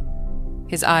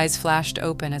 His eyes flashed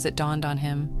open as it dawned on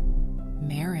him.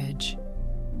 Marriage.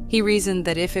 He reasoned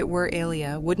that if it were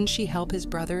Aaliyah, wouldn't she help his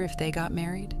brother if they got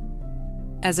married?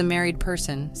 As a married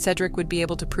person, Cedric would be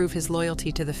able to prove his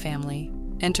loyalty to the family,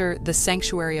 enter the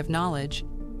sanctuary of knowledge,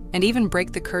 and even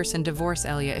break the curse and divorce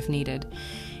Aaliyah if needed.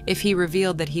 If he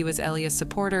revealed that he was Aaliyah's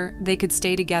supporter, they could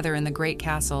stay together in the great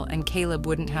castle and Calib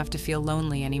wouldn't have to feel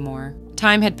lonely anymore.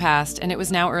 Time had passed, and it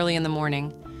was now early in the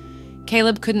morning.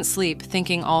 Calib couldn't sleep,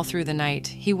 thinking all through the night.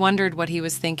 He wondered what he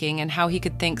was thinking and how he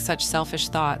could think such selfish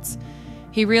thoughts.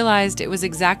 He realized it was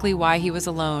exactly why he was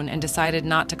alone and decided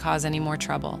not to cause any more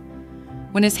trouble.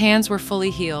 When his hands were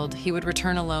fully healed, he would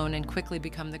return alone and quickly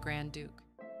become the Grand Duke.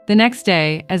 The next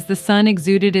day, as the sun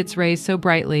exuded its rays so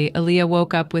brightly, Aaliyah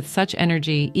woke up with such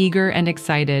energy, eager and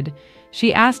excited.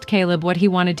 She asked Calib what he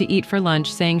wanted to eat for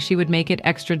lunch, saying she would make it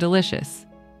extra delicious.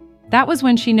 That was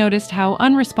when she noticed how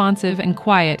unresponsive and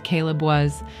quiet Calib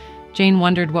was. Jane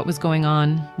wondered what was going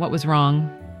on, what was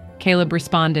wrong. Calib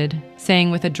responded,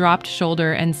 saying with a dropped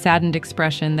shoulder and saddened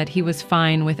expression that he was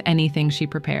fine with anything she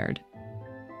prepared.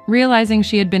 Realizing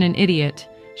she had been an idiot,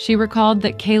 she recalled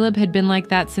that Calib had been like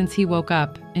that since he woke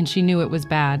up, and she knew it was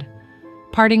bad.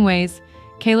 Parting ways,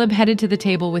 Calib headed to the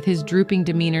table with his drooping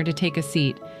demeanor to take a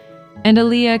seat, and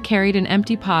Aaliyah carried an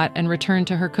empty pot and returned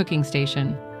to her cooking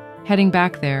station. Heading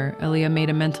back there, Aaliyah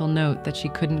made a mental note that she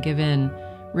couldn't give in,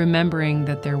 remembering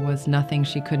that there was nothing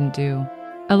she couldn't do.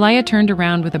 Aaliyah turned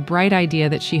around with a bright idea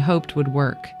that she hoped would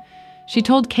work. She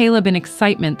told Calib in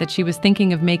excitement that she was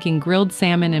thinking of making grilled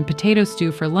salmon and potato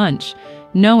stew for lunch,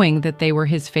 knowing that they were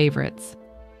his favorites.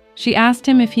 She asked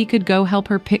him if he could go help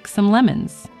her pick some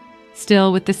lemons.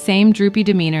 Still, with the same droopy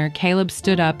demeanor, Calib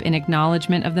stood up in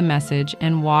acknowledgement of the message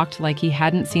and walked like he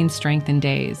hadn't seen strength in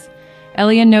days.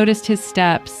 Aaliyah noticed his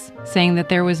steps, saying that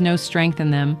there was no strength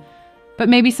in them, but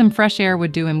maybe some fresh air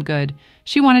would do him good.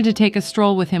 She wanted to take a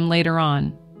stroll with him later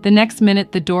on. The next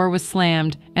minute, the door was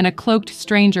slammed, and a cloaked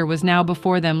stranger was now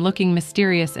before them, looking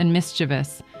mysterious and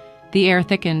mischievous. The air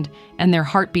thickened, and their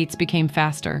heartbeats became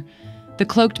faster. The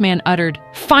cloaked man uttered,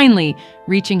 "Finally!"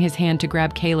 reaching his hand to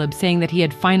grab Calib, saying that he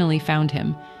had finally found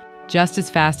him. Just as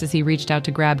fast as he reached out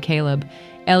to grab Calib,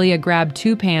 Aaliyah grabbed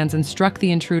 2 pans and struck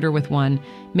the intruder with one,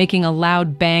 making a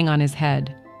loud bang on his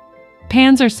head.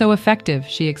 "Pans are so effective,"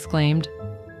 she exclaimed.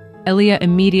 Aaliyah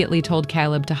immediately told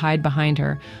Calib to hide behind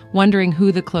her, wondering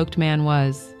who the cloaked man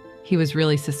was. He was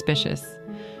really suspicious.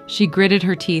 She gritted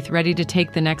her teeth, ready to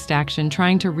take the next action,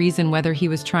 trying to reason whether he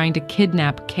was trying to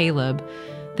kidnap Calib.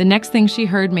 The next thing she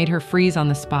heard made her freeze on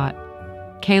the spot.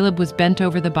 Calib was bent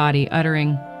over the body,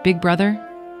 uttering, "Big brother?"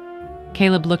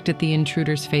 Calib looked at the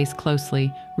intruder's face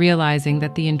closely, realizing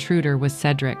that the intruder was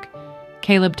Cedric.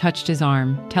 Calib touched his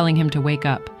arm, telling him to wake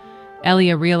up.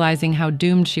 Aaliyah, realizing how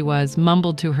doomed she was,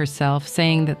 mumbled to herself,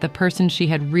 saying that the person she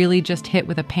had really just hit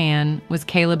with a pan was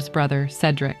Calib's brother,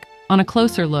 Cedric. On a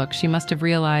closer look, she must have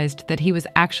realized that he was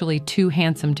actually too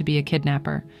handsome to be a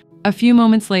kidnapper. A few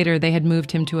moments later, they had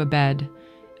moved him to a bed.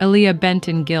 Aaliyah bent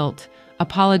in guilt,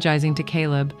 apologizing to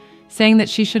Calib, saying that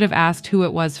she should have asked who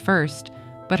it was first,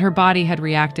 but her body had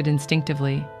reacted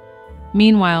instinctively.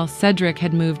 Meanwhile, Cedric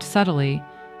had moved subtly,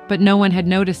 but no one had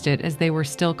noticed it as they were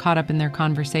still caught up in their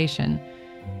conversation.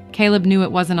 Calib knew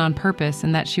it wasn't on purpose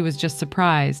and that she was just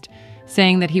surprised,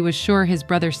 saying that he was sure his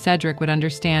brother Cedric would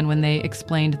understand when they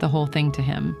explained the whole thing to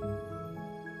him.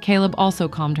 Calib also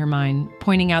calmed her mind,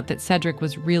 pointing out that Cedric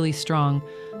was really strong,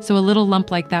 so a little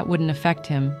lump like that wouldn't affect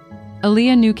him.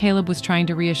 Aaliyah knew Calib was trying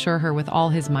to reassure her with all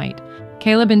his might.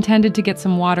 Calib intended to get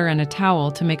some water and a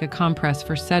towel to make a compress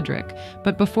for Cedric,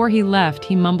 but before he left,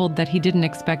 he mumbled that he didn't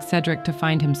expect Cedric to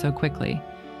find him so quickly.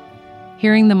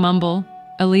 Hearing the mumble,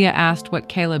 Aaliyah asked what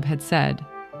Calib had said,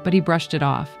 but he brushed it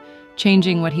off,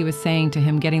 changing what he was saying to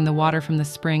him, getting the water from the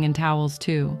spring and towels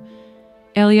too.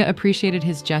 Aaliyah appreciated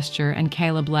his gesture and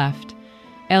Calib left.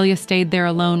 Aaliyah stayed there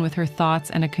alone with her thoughts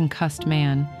and a concussed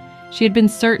man. She had been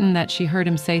certain that she heard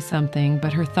him say something,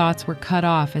 but her thoughts were cut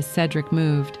off as Cedric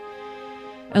moved.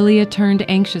 Aaliyah turned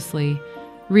anxiously,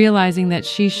 realizing that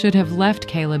she should have left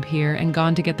Calib here and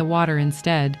gone to get the water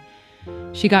instead.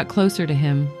 She got closer to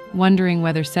him, wondering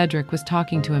whether Cedric was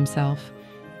talking to himself.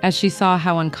 As she saw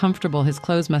how uncomfortable his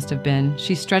clothes must have been,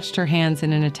 she stretched her hands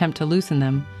in an attempt to loosen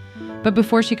them. But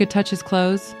before she could touch his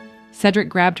clothes, Cedric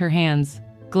grabbed her hands,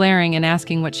 glaring and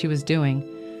asking what she was doing.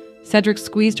 Cedric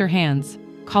squeezed her hands,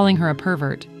 calling her a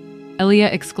pervert.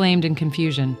 Aaliyah exclaimed in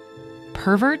confusion.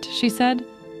 "Pervert?" she said.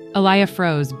 Aaliyah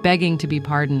froze, begging to be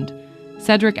pardoned.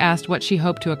 Cedric asked what she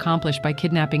hoped to accomplish by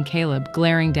kidnapping Calib,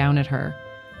 glaring down at her.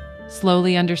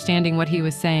 Slowly understanding what he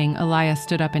was saying, Aaliyah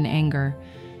stood up in anger.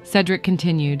 Cedric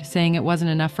continued, saying it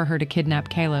wasn't enough for her to kidnap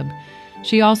Calib.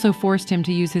 She also forced him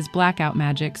to use his blackout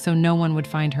magic so no one would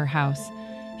find her house.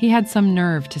 He had some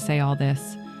nerve to say all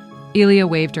this. Aaliyah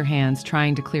waved her hands,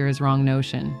 trying to clear his wrong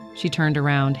notion. She turned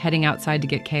around, heading outside to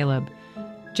get Calib.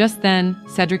 Just then,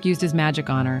 Cedric used his magic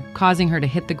on her, causing her to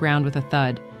hit the ground with a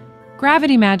thud.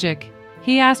 Gravity magic!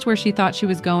 He asked where she thought she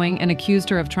was going and accused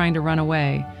her of trying to run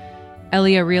away.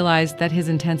 Aaliyah realized that his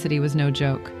intensity was no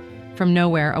joke. From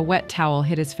nowhere, a wet towel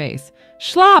hit his face.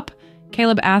 Schlop!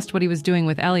 Calib asked what he was doing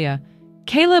with Aaliyah.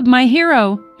 Calib, my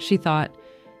hero, she thought.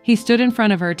 He stood in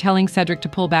front of her, telling Cedric to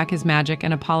pull back his magic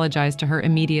and apologized to her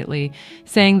immediately,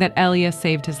 saying that Aaliyah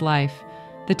saved his life.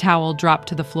 The towel dropped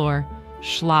to the floor.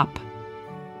 Schlop.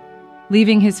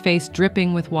 Leaving his face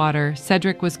dripping with water,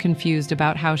 Cedric was confused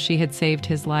about how she had saved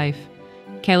his life.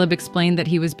 Calib explained that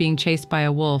he was being chased by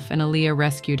a wolf and Aaliyah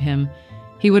rescued him.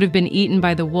 He would have been eaten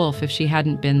by the wolf if she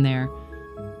hadn't been there.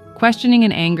 Questioning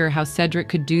in anger how Cedric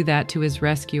could do that to his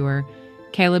rescuer,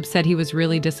 Calib said he was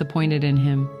really disappointed in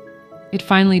him. It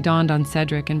finally dawned on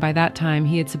Cedric, and by that time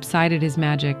he had subsided his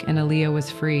magic and Aaliyah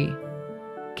was free.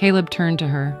 Calib turned to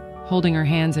her, holding her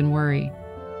hands in worry.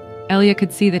 Aaliyah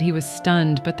could see that he was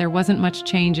stunned, but there wasn't much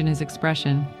change in his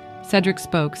expression. Cedric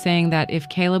spoke, saying that if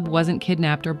Calib wasn't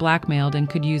kidnapped or blackmailed and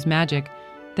could use magic,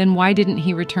 then why didn't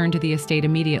he return to the estate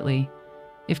immediately?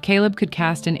 If Calib could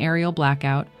cast an aerial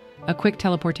blackout, a quick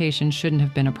teleportation shouldn't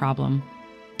have been a problem.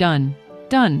 Done.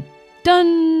 Done.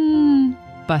 Done!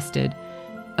 Busted.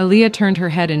 Aaliyah turned her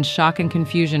head in shock and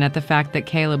confusion at the fact that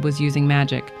Calib was using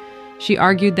magic. She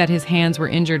argued that his hands were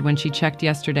injured when she checked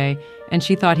yesterday, and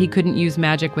she thought he couldn't use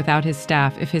magic without his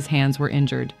staff if his hands were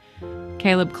injured.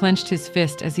 Calib clenched his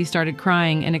fist as he started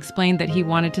crying and explained that he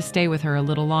wanted to stay with her a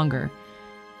little longer.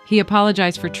 He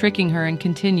apologized for tricking her and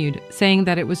continued, saying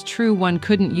that it was true one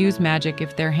couldn't use magic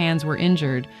if their hands were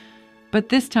injured. But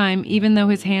this time, even though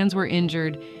his hands were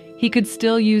injured, he could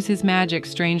still use his magic,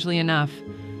 strangely enough.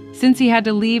 Since he had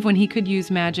to leave when he could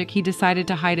use magic, he decided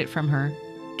to hide it from her.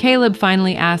 Calib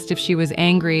finally asked if she was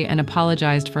angry and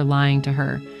apologized for lying to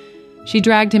her. She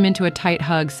dragged him into a tight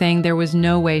hug, saying there was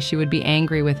no way she would be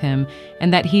angry with him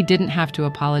and that he didn't have to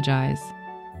apologize.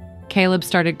 Calib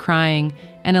started crying,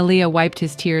 and Aaliyah wiped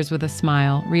his tears with a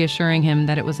smile, reassuring him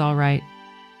that it was all right.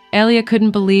 Aaliyah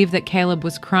couldn't believe that Calib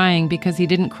was crying because he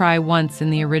didn't cry once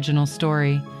in the original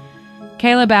story.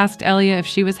 Calib asked Aaliyah if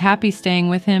she was happy staying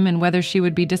with him and whether she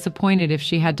would be disappointed if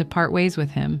she had to part ways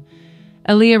with him.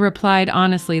 Aaliyah replied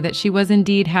honestly that she was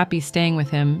indeed happy staying with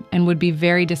him and would be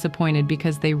very disappointed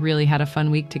because they really had a fun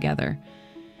week together.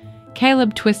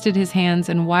 Calib twisted his hands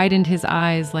and widened his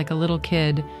eyes like a little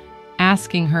kid,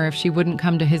 asking her if she wouldn't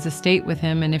come to his estate with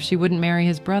him and if she wouldn't marry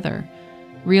his brother.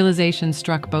 Realization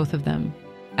struck both of them.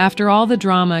 After all the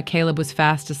drama, Calib was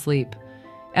fast asleep.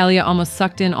 Aaliyah almost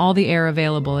sucked in all the air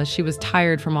available as she was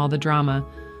tired from all the drama.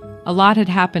 A lot had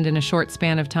happened in a short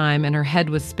span of time and her head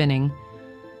was spinning.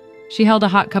 She held a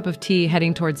hot cup of tea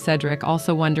heading towards Cedric,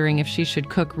 also wondering if she should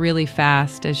cook really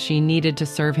fast as she needed to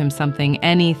serve him something,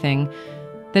 anything.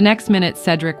 The next minute,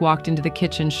 Cedric walked into the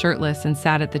kitchen shirtless and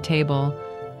sat at the table.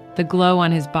 The glow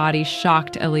on his body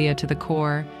shocked Aaliyah to the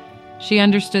core. She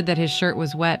understood that his shirt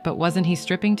was wet, but wasn't he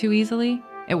stripping too easily?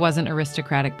 It wasn't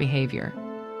aristocratic behavior.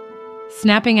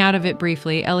 Snapping out of it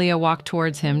briefly, Aaliyah walked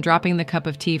towards him, dropping the cup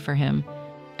of tea for him.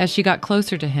 As she got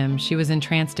closer to him, she was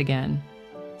entranced again.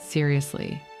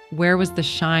 Seriously, where was the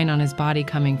shine on his body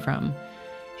coming from?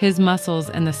 His muscles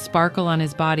and the sparkle on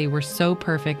his body were so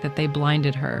perfect that they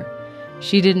blinded her.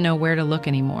 She didn't know where to look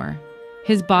anymore.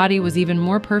 His body was even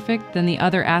more perfect than the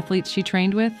other athletes she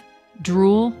trained with.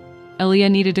 Drool?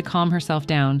 Aaliyah needed to calm herself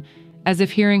down. As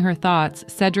if hearing her thoughts,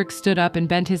 Cedric stood up and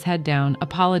bent his head down,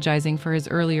 apologizing for his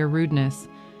earlier rudeness.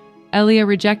 Aaliyah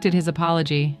rejected his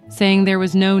apology, saying there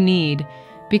was no need,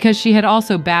 because she had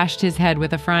also bashed his head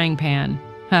with a frying pan.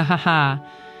 Ha ha ha.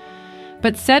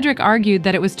 But Cedric argued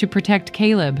that it was to protect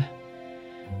Calib.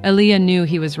 Aaliyah knew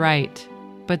he was right,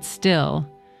 but still.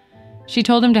 She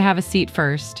told him to have a seat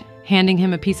first, handing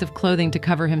him a piece of clothing to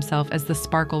cover himself as the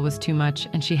sparkle was too much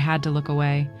and she had to look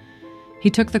away. He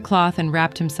took the cloth and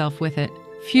wrapped himself with it.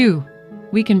 Phew,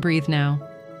 we can breathe now.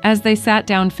 As they sat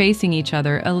down facing each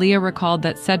other, Aaliyah recalled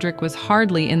that Cedric was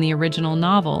hardly in the original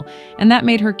novel, and that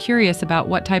made her curious about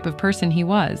what type of person he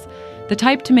was. The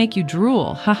type to make you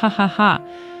drool, ha ha ha ha.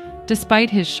 Despite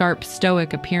his sharp,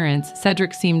 stoic appearance,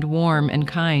 Cedric seemed warm and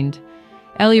kind.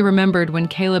 Ellie remembered when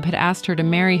Calib had asked her to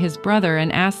marry his brother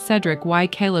and asked Cedric why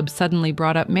Calib suddenly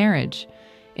brought up marriage.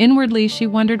 Inwardly, she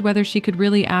wondered whether she could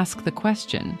really ask the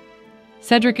question.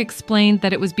 Cedric explained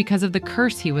that it was because of the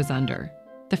curse he was under.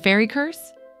 The fairy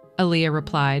curse? Aaliyah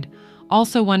replied,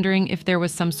 also wondering if there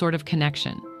was some sort of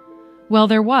connection. Well,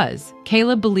 there was.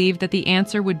 Calib believed that the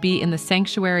answer would be in the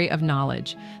sanctuary of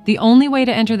knowledge. The only way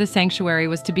to enter the sanctuary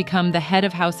was to become the head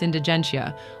of House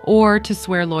Indigentia, or to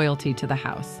swear loyalty to the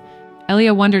house.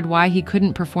 Aaliyah wondered why he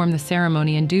couldn't perform the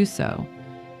ceremony and do so.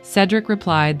 Cedric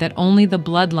replied that only the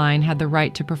bloodline had the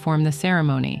right to perform the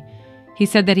ceremony. He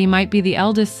said that he might be the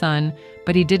eldest son,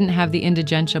 but he didn't have the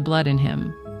indigentia blood in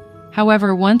him.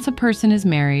 However, once a person is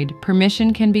married,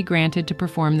 permission can be granted to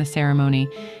perform the ceremony,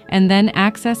 and then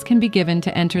access can be given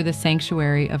to enter the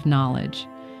sanctuary of knowledge.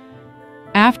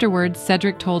 Afterwards,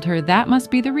 Cedric told her that must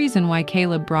be the reason why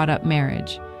Calib brought up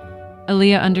marriage.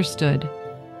 Aaliyah understood,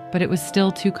 but it was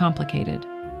still too complicated.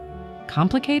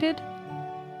 Complicated?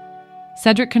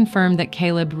 Cedric confirmed that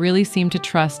Calib really seemed to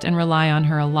trust and rely on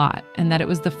her a lot, and that it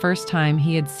was the first time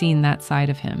he had seen that side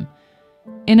of him.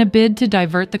 In a bid to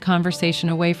divert the conversation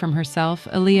away from herself,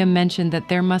 Aaliyah mentioned that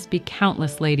there must be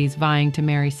countless ladies vying to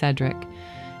marry Cedric.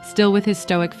 Still with his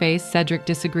stoic face, Cedric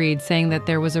disagreed, saying that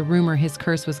there was a rumor his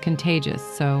curse was contagious,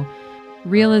 so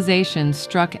realization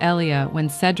struck Aaliyah when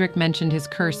Cedric mentioned his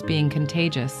curse being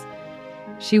contagious.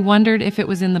 She wondered if it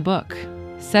was in the book.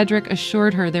 Cedric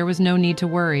assured her there was no need to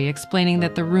worry, explaining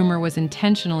that the rumor was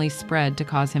intentionally spread to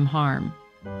cause him harm.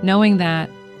 Knowing that,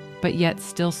 but yet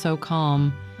still so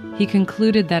calm, he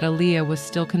concluded that Aaliyah was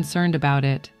still concerned about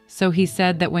it, so he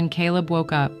said that when Calib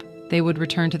woke up, they would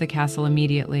return to the castle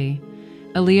immediately.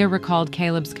 Aaliyah recalled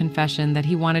Calib's confession that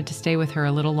he wanted to stay with her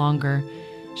a little longer.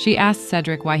 She asked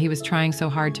Cedric why he was trying so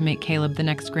hard to make Calib the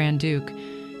next Grand Duke.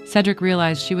 Cedric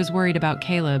realized she was worried about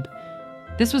Calib.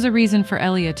 This was a reason for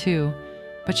Aaliyah too,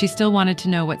 but she still wanted to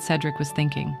know what Cedric was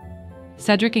thinking.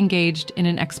 Cedric engaged in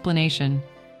an explanation.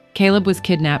 Calib was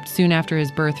kidnapped soon after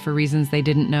his birth for reasons they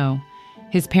didn't know.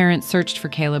 His parents searched for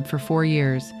Calib for 4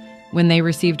 years. When they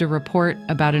received a report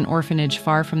about an orphanage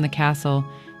far from the castle,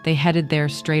 they headed there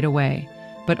straight away,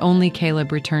 but only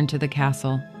Calib returned to the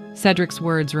castle. Cedric's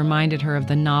words reminded her of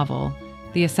the novel,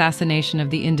 The Assassination of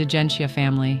the Indigentia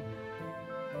Family.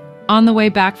 On the way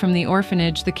back from the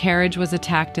orphanage, the carriage was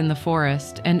attacked in the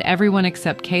forest, and everyone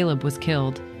except Calib was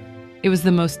killed. It was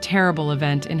the most terrible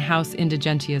event in House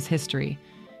Indigentia's history.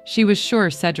 She was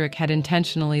sure Cedric had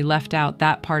intentionally left out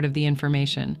that part of the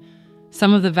information.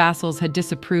 Some of the vassals had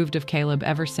disapproved of Calib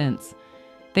ever since.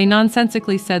 They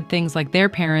nonsensically said things like their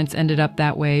parents ended up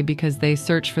that way because they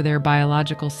searched for their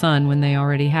biological son when they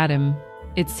already had him.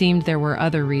 It seemed there were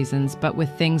other reasons, but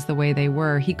with things the way they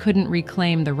were, he couldn't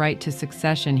reclaim the right to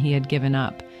succession he had given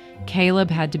up. Calib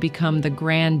had to become the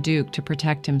Grand Duke to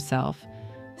protect himself.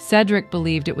 Cedric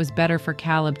believed it was better for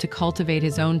Calib to cultivate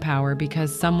his own power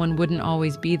because someone wouldn't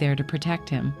always be there to protect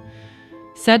him.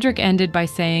 Cedric ended by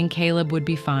saying Calib would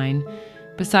be fine.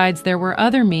 Besides, there were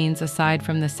other means aside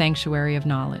from the sanctuary of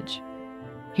knowledge.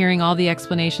 Hearing all the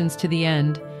explanations to the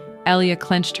end, Aaliyah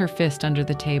clenched her fist under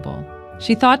the table.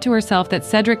 She thought to herself that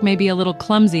Cedric may be a little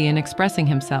clumsy in expressing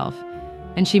himself.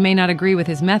 and she may not agree with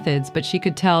his methods, but she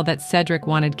could tell that Cedric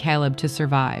wanted Calib to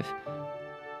survive.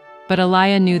 But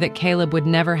Aaliyah knew that Calib would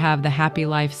never have the happy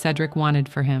life Cedric wanted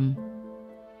for him.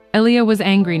 Aaliyah was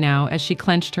angry now as she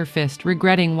clenched her fist,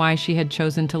 regretting why she had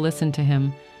chosen to listen to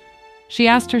him. She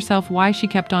asked herself why she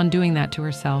kept on doing that to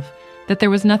herself, that there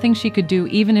was nothing she could do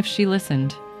even if she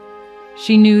listened.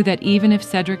 She knew that even if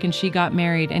Cedric and she got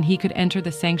married and he could enter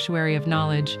the sanctuary of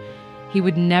knowledge, he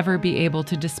would never be able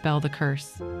to dispel the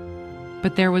curse.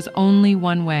 But there was only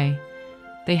one way.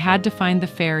 They had to find the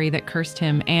fairy that cursed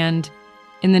him, and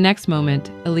in the next moment,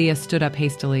 Aaliyah stood up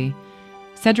hastily.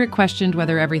 Cedric questioned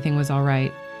whether everything was all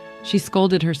right. She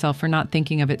scolded herself for not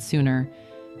thinking of it sooner.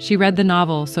 She read the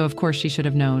novel, so of course she should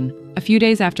have known. A few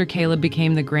days after Calib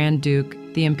became the Grand Duke,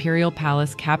 the Imperial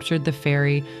Palace captured the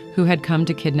fairy who had come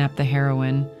to kidnap the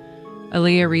heroine.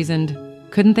 Aaliyah reasoned,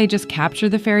 couldn't they just capture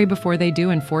the fairy before they do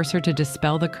and force her to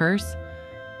dispel the curse?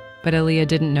 But Aaliyah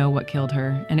didn't know what killed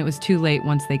her, and it was too late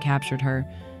once they captured her.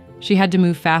 She had to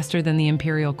move faster than the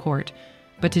Imperial Court,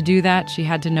 but to do that, she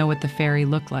had to know what the fairy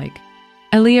looked like.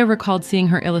 Aaliyah recalled seeing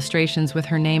her illustrations with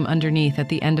her name underneath at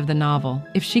the end of the novel,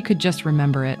 if she could just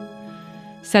remember it.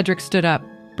 Cedric stood up,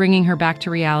 bringing her back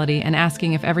to reality and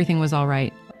asking if everything was all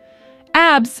right.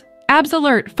 Abs! Abs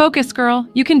alert! Focus, girl!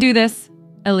 You can do this!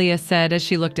 Aaliyah said as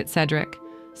she looked at Cedric.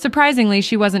 Surprisingly,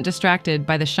 she wasn't distracted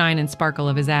by the shine and sparkle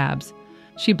of his abs.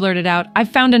 She blurted out, I've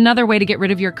found another way to get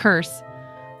rid of your curse.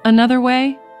 Another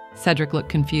way? Cedric looked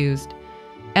confused.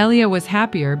 Aaliyah was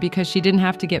happier because she didn't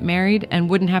have to get married and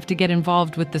wouldn't have to get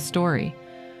involved with the story.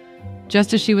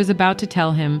 Just as she was about to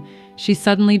tell him, she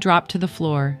suddenly dropped to the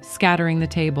floor, scattering the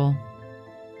table.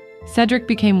 Cedric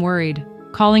became worried,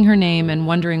 calling her name and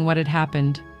wondering what had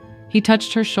happened. He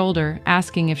touched her shoulder,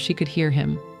 asking if she could hear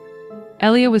him.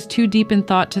 Aaliyah was too deep in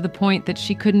thought to the point that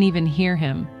she couldn't even hear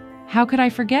him. How could I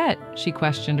forget? She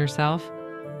questioned herself.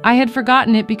 I had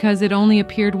forgotten it because it only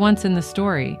appeared once in the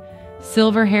story.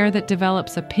 Silver hair that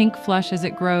develops a pink flush as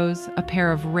it grows, a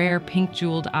pair of rare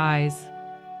pink-jeweled eyes.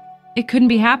 It couldn't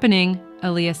be happening,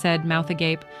 Aaliyah said, mouth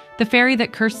agape. The fairy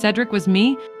that cursed Cedric was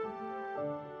me?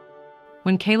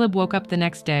 When Calib woke up the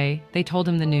next day, they told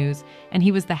him the news, and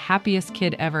he was the happiest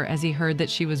kid ever as he heard that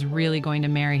she was really going to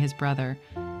marry his brother.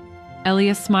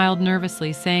 Aaliyah smiled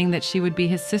nervously, saying that she would be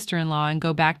his sister-in-law and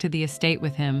go back to the estate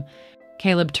with him.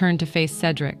 Calib turned to face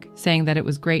Cedric, saying that it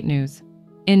was great news.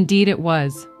 Indeed it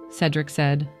was, Cedric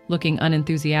said, looking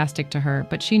unenthusiastic to her,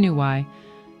 but she knew why.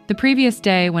 The previous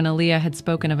day, when Aaliyah had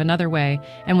spoken of another way,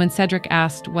 and when Cedric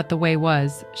asked what the way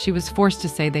was, she was forced to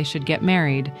say they should get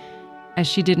married, as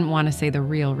she didn't want to say the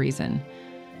real reason.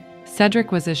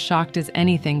 Cedric was as shocked as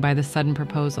anything by the sudden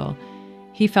proposal.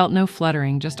 He felt no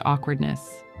fluttering, just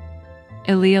awkwardness.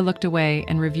 Aaliyah looked away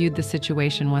and reviewed the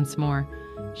situation once more.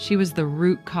 She was the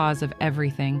root cause of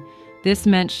everything. This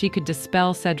meant she could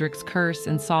dispel Cedric's curse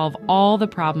and solve all the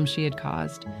problems she had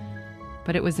caused.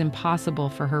 But it was impossible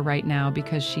for her right now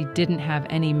because she didn't have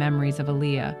any memories of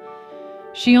Aaliyah.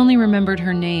 She only remembered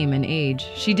her name and age.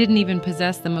 She didn't even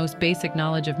possess the most basic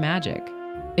knowledge of magic.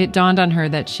 It dawned on her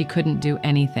that she couldn't do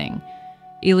anything.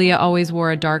 Aaliyah always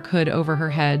wore a dark hood over her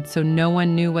head, so no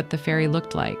one knew what the fairy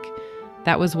looked like.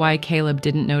 That was why Calib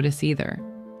didn't notice either.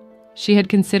 She had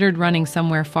considered running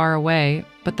somewhere far away,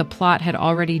 but the plot had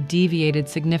already deviated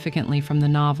significantly from the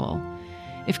novel.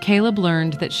 If Calib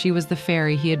learned that she was the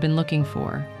fairy he had been looking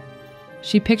for.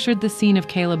 She pictured the scene of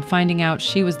Calib finding out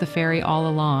she was the fairy all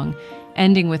along,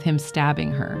 ending with him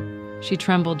stabbing her. She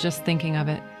trembled just thinking of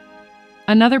it.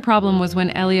 Another problem was when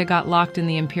Aaliyah got locked in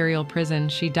the Imperial prison,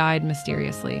 she died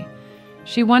mysteriously.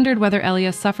 She wondered whether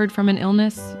Aaliyah suffered from an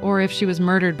illness or if she was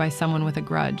murdered by someone with a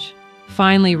grudge.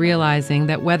 Finally realizing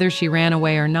that whether she ran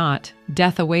away or not,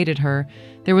 death awaited her,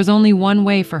 there was only one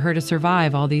way for her to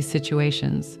survive all these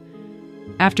situations.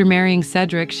 After marrying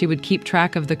Cedric, she would keep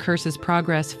track of the curse's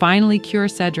progress, finally cure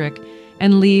Cedric,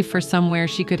 and leave for somewhere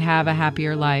she could have a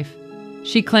happier life.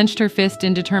 She clenched her fist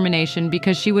in determination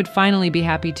because she would finally be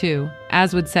happy too,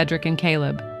 as would Cedric and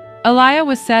Calib. Aaliyah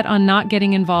was set on not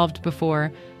getting involved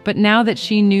before, but now that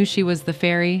she knew she was the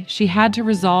fairy, she had to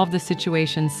resolve the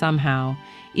situation somehow.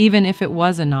 Even if it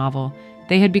was a novel,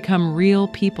 they had become real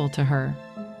people to her.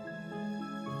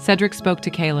 Cedric spoke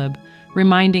to Calib,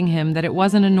 reminding him that it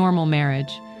wasn't a normal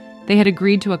marriage. They had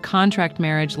agreed to a contract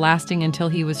marriage lasting until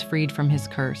he was freed from his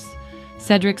curse.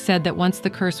 Cedric said that once the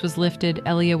curse was lifted,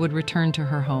 Aaliyah would return to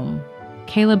her home.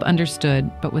 Calib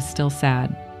understood, but was still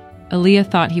sad. Aaliyah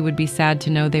thought he would be sad to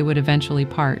know they would eventually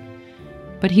part,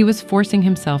 but he was forcing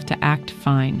himself to act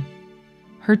fine.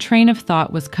 Her train of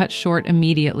thought was cut short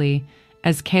immediately,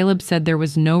 as Calib said there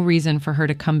was no reason for her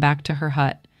to come back to her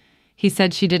hut. He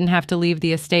said she didn't have to leave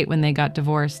the estate when they got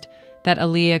divorced, that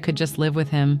Aaliyah could just live with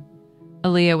him.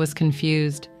 Aaliyah was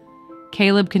confused.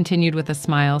 Calib continued with a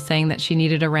smile, saying that she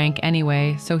needed a rank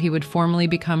anyway, so he would formally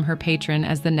become her patron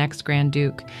as the next Grand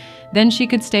Duke. Then she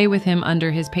could stay with him under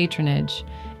his patronage.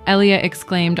 Aaliyah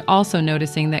exclaimed, also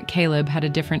noticing that Calib had a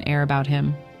different air about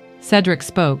him. Cedric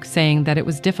spoke, saying that it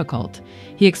was difficult.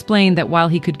 He explained that while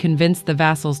he could convince the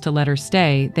vassals to let her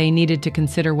stay, they needed to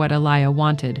consider what Aaliyah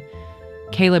wanted.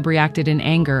 Calib reacted in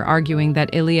anger, arguing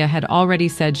that Aaliyah had already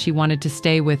said she wanted to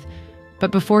stay with,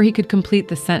 but before he could complete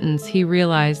the sentence, he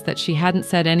realized that she hadn't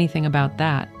said anything about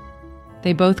that.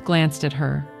 They both glanced at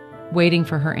her, waiting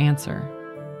for her answer.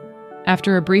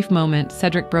 After a brief moment,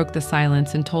 Cedric broke the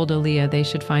silence and told Aaliyah they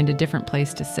should find a different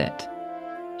place to sit.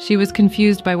 She was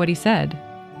confused by what he said.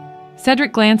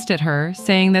 Cedric glanced at her,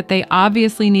 saying that they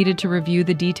obviously needed to review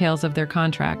the details of their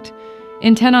contract.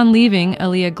 Intent on leaving,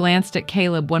 Aaliyah glanced at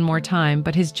Calib one more time,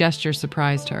 but his gesture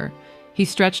surprised her. He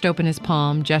stretched open his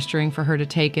palm, gesturing for her to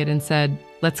take it, and said,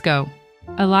 "Let's go."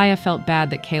 Aaliyah felt bad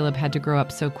that Calib had to grow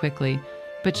up so quickly,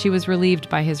 but she was relieved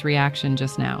by his reaction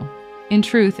just now. In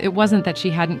truth, it wasn't that she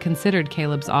hadn't considered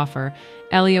Calib's offer.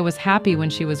 Aaliyah was happy when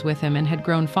she was with him and had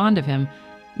grown fond of him,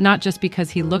 not just because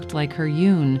he looked like her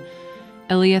Yoon.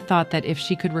 Aaliyah thought that if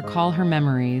she could recall her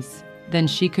memories, then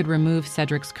she could remove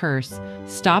Cedric's curse,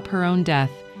 stop her own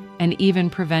death, and even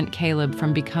prevent Calib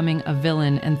from becoming a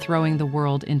villain and throwing the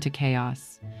world into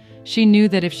chaos. She knew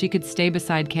that if she could stay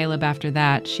beside Calib after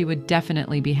that, she would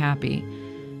definitely be happy.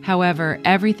 However,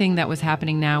 everything that was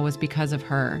happening now was because of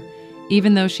her.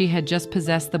 Even though she had just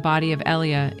possessed the body of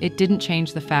Elia, it didn't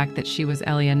change the fact that she was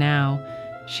Elia now.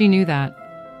 She knew that.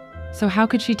 So how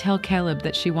could she tell Calib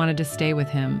that she wanted to stay with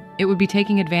him? It would be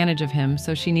taking advantage of him,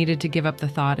 so she needed to give up the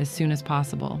thought as soon as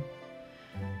possible.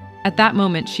 At that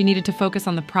moment, she needed to focus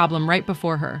on the problem right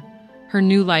before her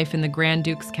new life in the Grand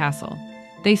Duke's castle.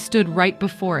 They stood right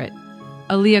before it.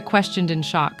 Aaliyah questioned in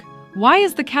shock, "Why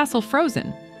is the castle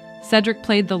frozen?" Cedric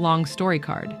played the long story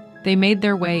card. They made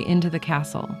their way into the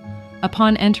castle.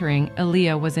 Upon entering,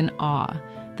 Aaliyah was in awe.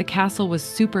 The castle was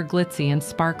super glitzy and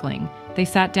sparkling. They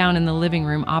sat down in the living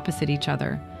room opposite each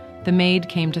other. The maid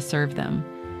came to serve them.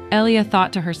 Aaliyah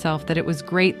thought to herself that it was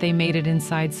great they made it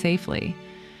inside safely.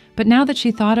 But now that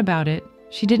she thought about it,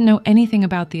 she didn't know anything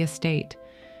about the estate.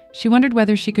 She wondered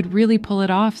whether she could really pull it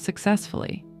off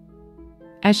successfully.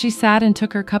 As she sat and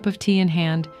took her cup of tea in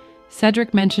hand,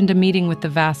 Cedric mentioned a meeting with the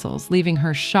vassals, leaving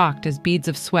her shocked as beads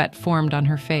of sweat formed on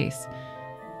her face.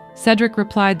 Cedric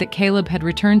replied that Calib had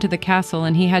returned to the castle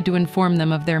and he had to inform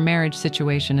them of their marriage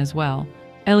situation as well.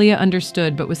 Aaliyah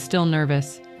understood but was still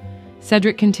nervous.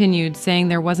 Cedric continued, saying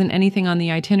there wasn't anything on the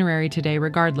itinerary today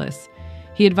regardless.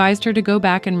 He advised her to go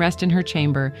back and rest in her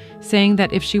chamber, saying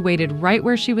that if she waited right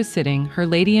where she was sitting, her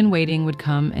lady-in-waiting would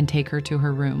come and take her to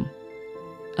her room.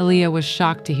 Aaliyah was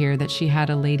shocked to hear that she had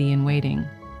a lady-in-waiting.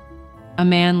 A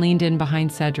man leaned in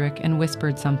behind Cedric and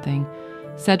whispered something.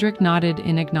 Cedric nodded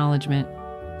in acknowledgement,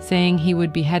 saying he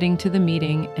would be heading to the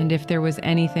meeting and if there was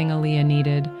anything Aaliyah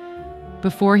needed.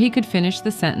 Before he could finish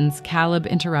the sentence, Calib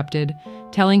interrupted,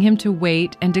 telling him to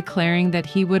wait and declaring that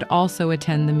he would also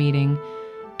attend the meeting.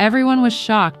 Everyone was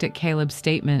shocked at Calib's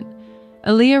statement.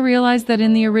 Aaliyah realized that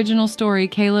in the original story,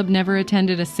 Calib never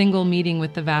attended a single meeting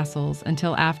with the vassals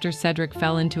until after Cedric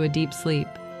fell into a deep sleep.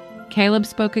 Calib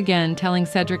spoke again, telling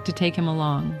Cedric to take him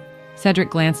along. Cedric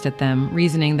glanced at them,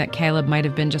 reasoning that Calib might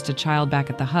have been just a child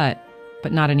back at the hut,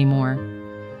 but not anymore.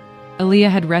 Aaliyah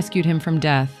had rescued him from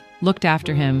death, looked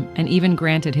after him, and even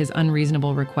granted his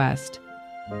unreasonable request.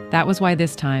 That was why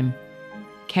this time,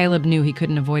 Calib knew he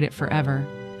couldn't avoid it forever.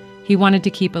 He wanted to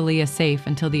keep Aaliyah safe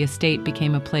until the estate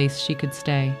became a place she could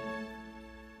stay.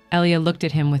 Aaliyah looked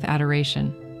at him with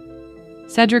adoration.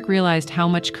 Cedric realized how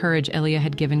much courage Aaliyah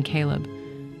had given Calib,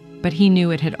 but he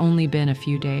knew it had only been a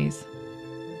few days.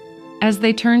 As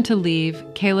they turned to leave,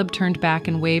 Calib turned back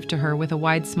and waved to her with a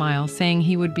wide smile, saying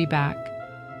he would be back.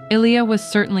 Aaliyah was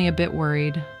certainly a bit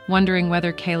worried, wondering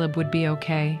whether Calib would be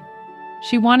okay.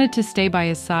 She wanted to stay by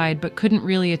his side, but couldn't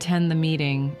really attend the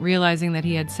meeting, realizing that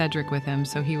he had Cedric with him,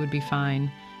 so he would be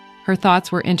fine. Her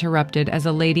thoughts were interrupted as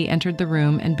a lady entered the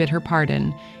room and bid her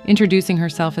pardon, introducing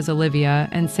herself as Olivia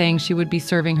and saying she would be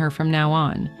serving her from now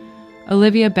on.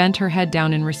 Olivia bent her head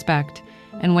down in respect,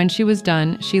 and when she was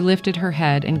done, she lifted her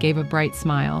head and gave a bright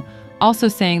smile, also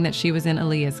saying that she was in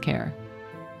Aaliyah's care.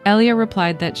 Aaliyah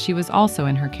replied that she was also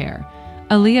in her care.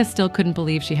 Aaliyah still couldn't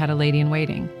believe she had a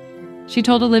lady-in-waiting. She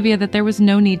told Olivia that there was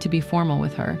no need to be formal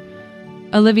with her.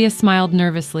 Olivia smiled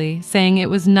nervously, saying it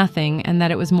was nothing and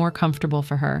that it was more comfortable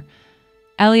for her.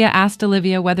 Aaliyah asked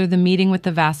Olivia whether the meeting with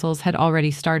the vassals had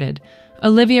already started.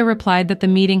 Olivia replied that the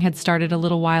meeting had started a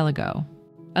little while ago.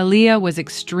 Aaliyah was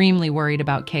extremely worried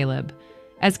about Calib.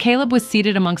 As Calib was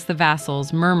seated amongst the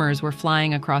vassals, murmurs were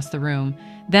flying across the room.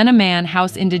 Then a man,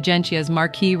 House Indigentia's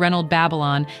Marquis Reynold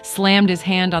Babylon, slammed his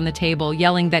hand on the table,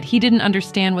 yelling that he didn't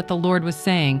understand what the Lord was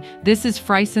saying. This is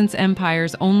Fryson's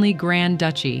Empire's only Grand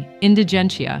Duchy,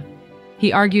 Indigentia.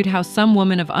 He argued how some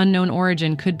woman of unknown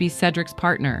origin could be Cedric's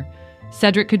partner.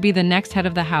 Cedric could be the next head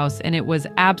of the house, and it was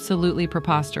absolutely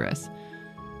preposterous.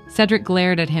 Cedric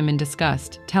glared at him in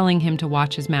disgust, telling him to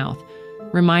watch his mouth,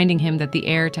 reminding him that the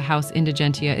heir to House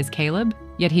Indigentia is Calib,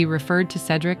 yet he referred to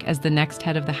Cedric as the next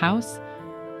head of the house.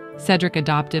 Cedric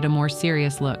adopted a more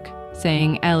serious look,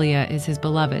 saying Elia is his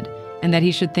beloved, and that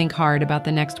he should think hard about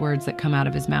the next words that come out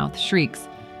of his mouth. Shrieks,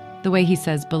 the way he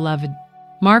says beloved.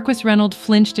 Marquis Reynold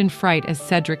flinched in fright as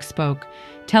Cedric spoke,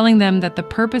 telling them that the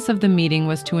purpose of the meeting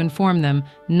was to inform them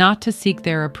not to seek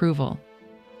their approval.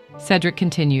 Cedric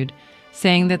continued,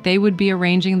 saying that they would be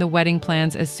arranging the wedding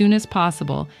plans as soon as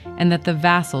possible and that the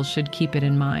vassals should keep it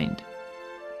in mind.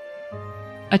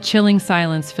 A chilling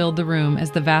silence filled the room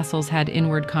as the vassals had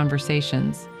inward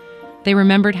conversations. They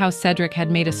remembered how Cedric had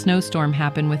made a snowstorm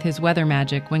happen with his weather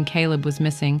magic when Calib was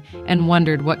missing and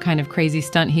wondered what kind of crazy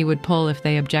stunt he would pull if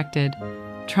they objected.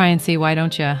 Try and see, why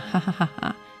don't ya? Ha ha ha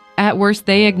ha. At worst,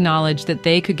 they acknowledged that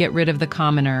they could get rid of the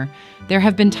commoner. There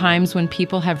have been times when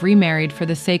people have remarried for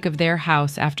the sake of their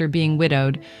house after being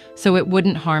widowed, so it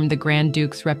wouldn't harm the Grand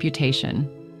Duke's reputation.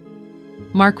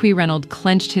 Marquis Reynold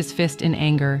clenched his fist in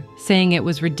anger, saying it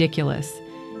was ridiculous.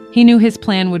 He knew his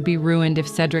plan would be ruined if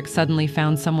Cedric suddenly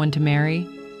found someone to marry.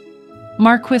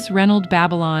 Marquis Reynold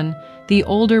Babylon, the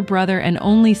older brother and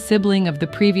only sibling of the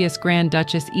previous Grand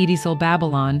Duchess Edisel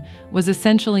Babylon, was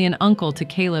essentially an uncle to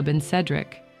Calib and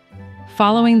Cedric.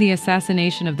 Following the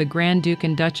assassination of the Grand Duke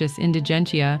and Duchess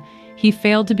Indigentia, he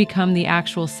failed to become the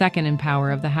actual second in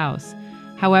power of the house.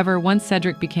 However, once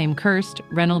Cedric became cursed,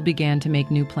 Reynold began to make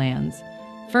new plans.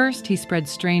 First, he spread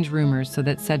strange rumors so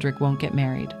that Cedric won't get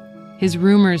married. His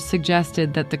rumors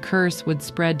suggested that the curse would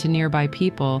spread to nearby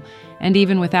people, and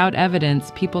even without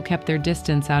evidence, people kept their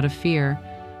distance out of fear.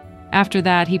 After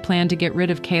that, he planned to get rid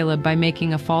of Calib by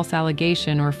making a false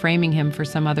allegation or framing him for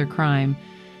some other crime.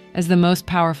 As the most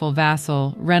powerful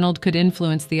vassal, Reynold could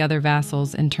influence the other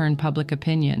vassals and turn public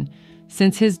opinion.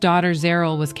 Since his daughter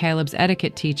Zeril was Calib's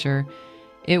etiquette teacher,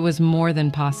 it was more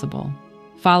than possible.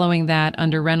 Following that,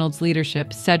 under Reynold's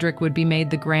leadership, Cedric would be made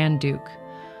the Grand Duke.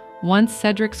 Once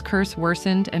Cedric's curse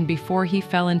worsened and before he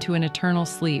fell into an eternal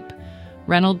sleep,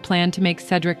 Reynold planned to make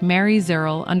Cedric marry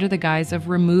Zeril under the guise of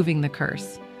removing the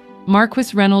curse.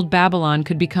 Marquis Reynold Babylon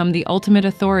could become the ultimate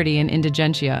authority in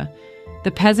Indigentia.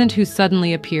 The peasant who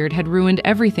suddenly appeared had ruined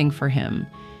everything for him.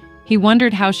 He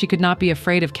wondered how she could not be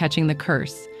afraid of catching the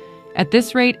curse. At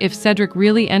this rate, if Cedric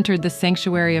really entered the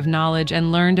sanctuary of knowledge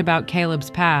and learned about Calib's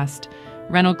past,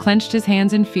 Reynold clenched his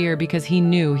hands in fear because he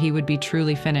knew he would be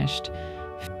truly finished.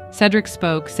 Cedric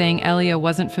spoke, saying Elia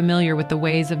wasn't familiar with the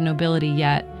ways of nobility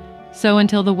yet, so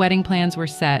until the wedding plans were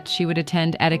set, she would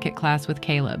attend etiquette class with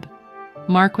Calib.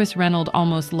 Marquis Reynold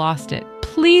almost lost it.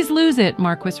 "Please lose it,"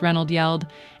 Marquis Reynold yelled,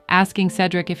 asking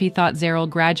Cedric if he thought Zeril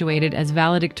graduated as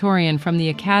valedictorian from the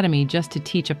academy just to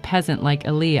teach a peasant like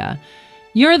Elia.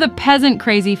 "You're the peasant,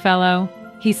 crazy fellow!"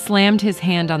 He slammed his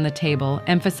hand on the table,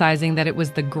 emphasizing that it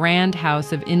was the Grand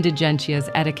House of Indigentia's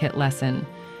etiquette lesson.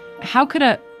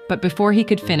 But before he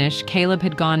could finish, Calib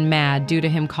had gone mad due to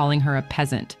him calling her a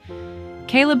peasant.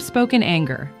 Calib spoke in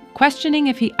anger, questioning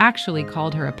if he actually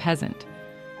called her a peasant.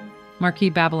 Marquis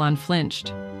Babylon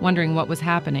flinched, wondering what was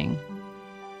happening.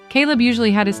 Calib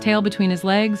usually had his tail between his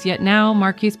legs, yet now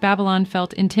Marquis Babylon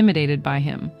felt intimidated by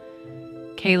him.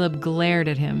 Calib glared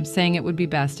at him, saying it would be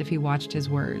best if he watched his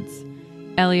words.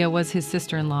 Elia was his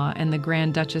sister-in-law and the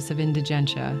Grand Duchess of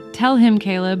Indigentia. "Tell him,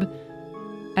 Calib."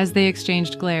 As they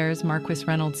exchanged glares, Marquis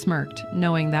Reynold smirked,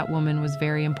 knowing that woman was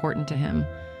very important to him.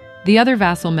 The other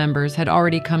vassal members had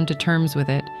already come to terms with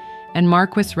it, and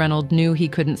Marquis Reynold knew he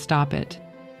couldn't stop it.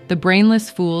 The brainless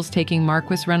fools taking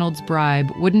Marquis Reynold's bribe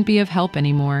wouldn't be of help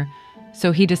anymore,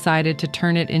 so he decided to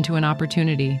turn it into an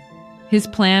opportunity. His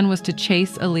plan was to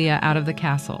chase Elia out of the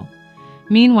castle.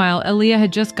 Meanwhile, Elia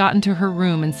had just gotten to her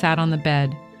room and sat on the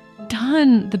bed.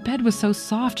 "Done!" The bed was so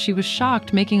soft she was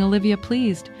shocked, making Olivia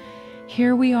pleased.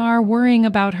 "Here we are worrying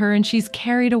about her and she's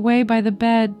carried away by the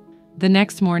bed." The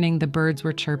next morning, the birds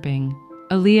were chirping.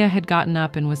 Elia had gotten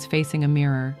up and was facing a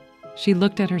mirror. She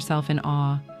looked at herself in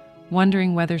awe,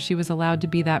 wondering whether she was allowed to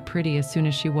be that pretty as soon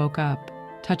as she woke up,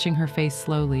 touching her face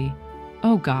slowly.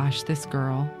 Oh gosh, this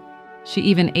girl. She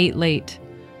even ate late,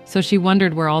 so she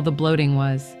wondered where all the bloating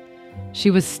was. She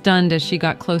was stunned as she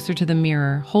got closer to the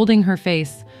mirror, holding her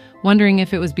face, wondering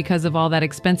if it was because of all that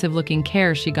expensive-looking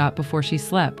care she got before she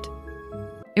slept.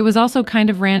 It was also kind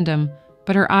of random,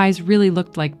 but her eyes really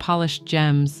looked like polished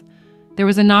gems. There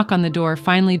was a knock on the door,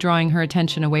 finally drawing her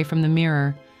attention away from the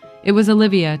mirror. It was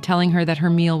Olivia, telling her that her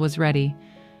meal was ready.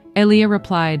 Aaliyah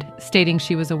replied, stating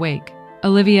she was awake.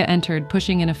 Olivia entered,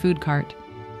 pushing in a food cart.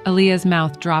 Aaliyah's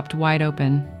mouth dropped wide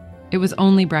open. It was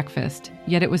only breakfast,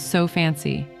 yet it was so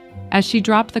fancy. As she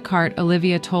dropped the cart,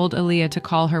 Olivia told Aaliyah to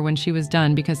call her when she was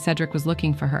done because Cedric was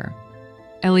looking for her.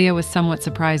 Aaliyah was somewhat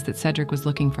surprised that Cedric was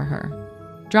looking for her.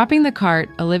 Dropping the cart,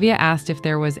 Olivia asked if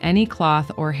there was any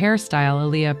cloth or hairstyle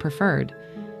Aaliyah preferred.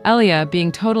 Aaliyah,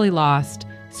 being totally lost,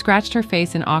 scratched her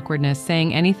face in awkwardness,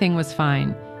 saying anything was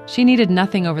fine. She needed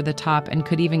nothing over the top and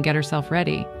could even get herself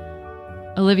ready.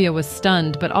 Olivia was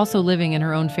stunned, but also living in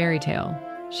her own fairy tale.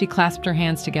 She clasped her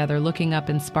hands together, looking up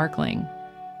and sparkling.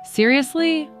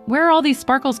 Seriously? Where are all these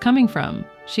sparkles coming from?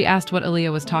 She asked what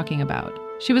Aaliyah was talking about.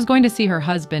 She was going to see her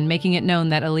husband, making it known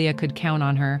that Aaliyah could count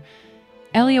on her.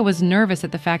 Aaliyah was nervous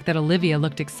at the fact that Olivia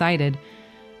looked excited.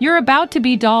 "You're about to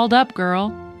be dolled up,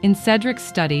 girl." In Cedric's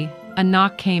study, a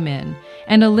knock came in,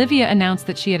 and Olivia announced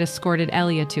that she had escorted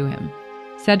Aaliyah to him.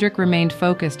 Cedric remained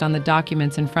focused on the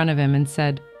documents in front of him and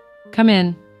said, "Come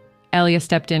in." Aaliyah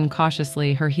stepped in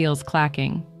cautiously, her heels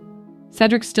clacking.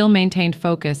 Cedric still maintained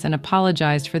focus and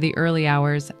apologized for the early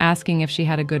hours, asking if she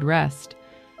had a good rest.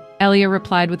 Aaliyah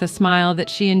replied with a smile that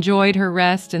she enjoyed her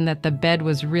rest and that the bed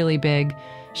was really big.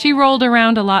 She rolled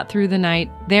around a lot through the night.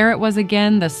 There it was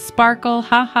again, the sparkle,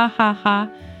 ha ha ha ha.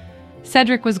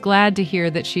 Cedric was glad to hear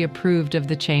that she approved of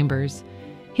the chambers.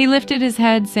 He lifted his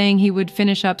head, saying he would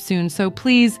finish up soon, so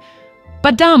please,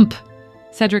 badump!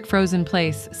 Cedric froze in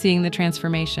place, seeing the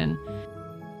transformation.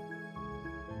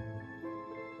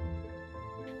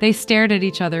 They stared at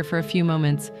each other for a few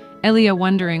moments, Aaliyah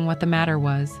wondering what the matter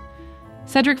was.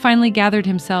 Cedric finally gathered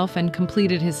himself and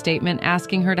completed his statement,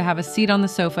 asking her to have a seat on the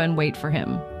sofa and wait for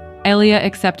him. Aaliyah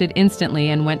accepted instantly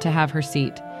and went to have her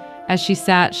seat. As she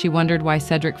sat, she wondered why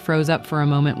Cedric froze up for a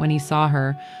moment when he saw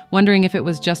her, wondering if it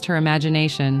was just her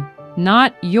imagination.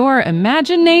 "Not your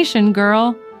imagination,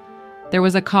 girl!" There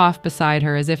was a cough beside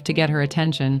her as if to get her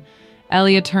attention.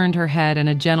 Aaliyah turned her head and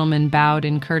a gentleman bowed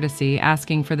in courtesy,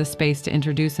 asking for the space to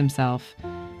introduce himself.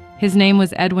 His name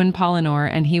was Edwin Pollinor,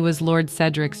 and he was Lord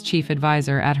Cedric's chief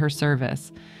advisor at her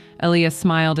service. Aaliyah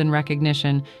smiled in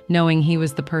recognition, knowing he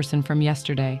was the person from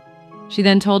yesterday. She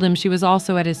then told him she was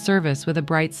also at his service with a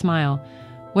bright smile.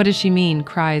 "What does she mean,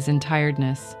 cries in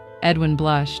tiredness?" Edwin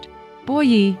blushed.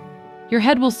 "Boyie, your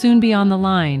head will soon be on the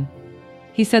line."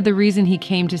 He said the reason he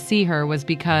came to see her was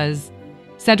because...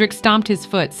 Cedric stomped his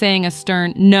foot, saying a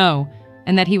stern no,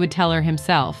 and that he would tell her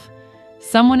himself.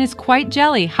 "Someone is quite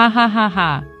jelly, ha ha ha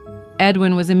ha."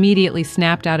 Edwin was immediately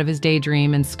snapped out of his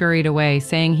daydream and scurried away,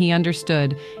 saying he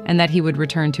understood and that he would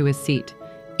return to his seat.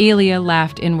 Aaliyah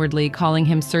laughed inwardly, calling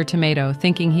him Sir Tomato,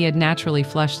 thinking he had naturally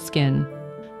flushed skin.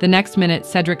 The next minute,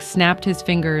 Cedric snapped his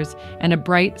fingers, and a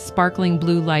bright, sparkling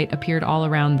blue light appeared all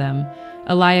around them.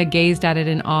 Aaliyah gazed at it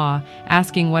in awe,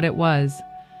 asking what it was.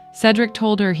 Cedric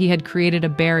told her he had created a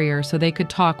barrier so they could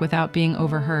talk without being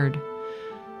overheard.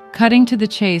 Cutting to the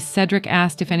chase, Cedric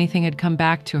asked if anything had come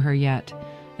back to her yet.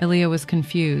 Aaliyah was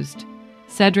confused.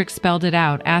 Cedric spelled it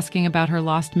out, asking about her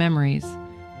lost memories.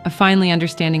 Finally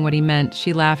understanding what he meant,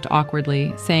 she laughed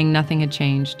awkwardly, saying nothing had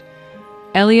changed.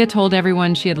 Aaliyah told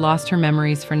everyone she had lost her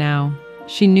memories for now.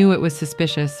 She knew it was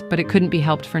suspicious, but it couldn't be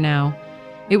helped for now.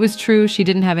 It was true she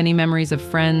didn't have any memories of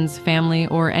friends, family,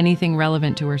 or anything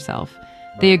relevant to herself.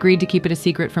 They agreed to keep it a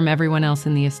secret from everyone else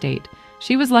in the estate.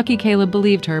 She was lucky Calib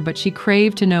believed her, but she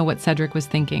craved to know what Cedric was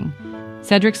thinking.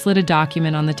 Cedric slid a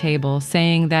document on the table,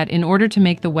 saying that in order to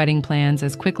make the wedding plans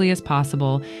as quickly as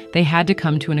possible, they had to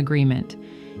come to an agreement.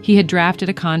 He had drafted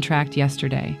a contract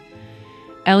yesterday.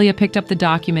 Aaliyah picked up the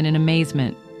document in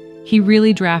amazement. He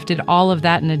really drafted all of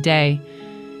that in a day.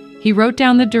 He wrote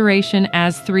down the duration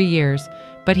as 3 years,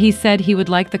 but he said he would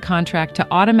like the contract to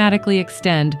automatically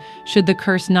extend should the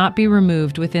curse not be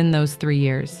removed within those 3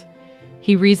 years.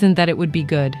 He reasoned that it would be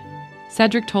good.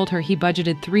 Cedric told her he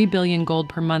budgeted 3 billion gold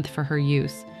per month for her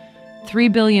use. 3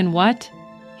 billion what?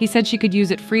 He said she could use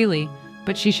it freely,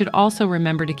 but she should also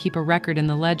remember to keep a record in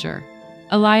the ledger.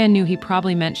 Aaliyah knew he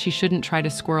probably meant she shouldn't try to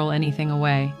squirrel anything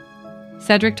away.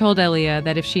 Cedric told Aaliyah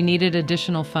that if she needed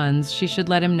additional funds, she should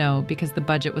let him know because the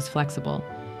budget was flexible.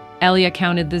 Aaliyah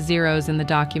counted the zeros in the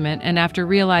document, and after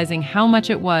realizing how much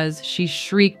it was, she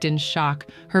shrieked in shock,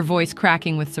 her voice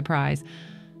cracking with surprise.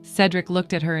 Cedric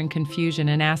looked at her in confusion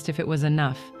and asked if it was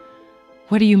enough.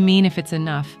 "What do you mean if it's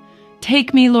enough?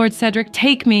 Take me, Lord Cedric,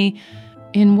 take me!"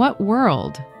 In what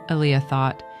world? Aaliyah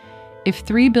thought. If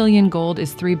 3 billion gold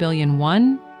is 3 billion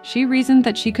won, she reasoned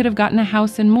that she could have gotten a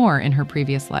house and more in her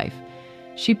previous life.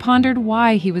 She pondered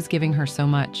why he was giving her so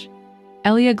much.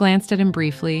 Elia glanced at him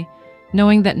briefly,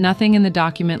 knowing that nothing in the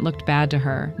document looked bad to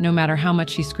her, no matter how much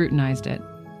she scrutinized it.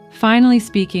 Finally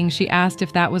speaking, she asked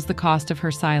if that was the cost of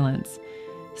her silence.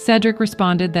 Cedric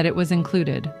responded that it was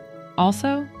included.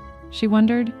 Also? She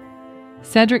wondered.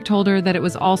 Cedric told her that it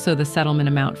was also the settlement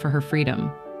amount for her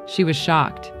freedom. She was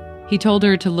shocked. He told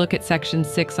her to look at section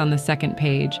 6 on the second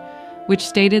page, which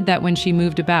stated that when she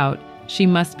moved about, she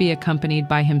must be accompanied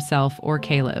by himself or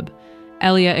Calib.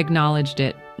 Elia acknowledged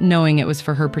it, knowing it was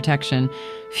for her protection.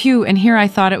 Phew, and here I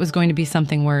thought it was going to be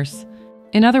something worse.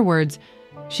 In other words,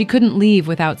 she couldn't leave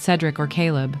without Cedric or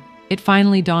Calib. It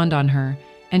finally dawned on her,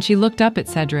 and she looked up at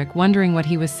Cedric, wondering what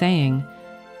he was saying.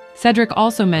 Cedric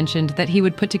also mentioned that he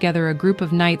would put together a group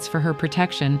of knights for her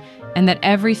protection, and that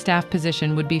every staff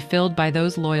position would be filled by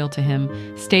those loyal to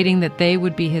him, stating that they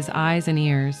would be his eyes and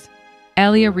ears.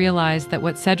 Elia realized that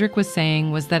what Cedric was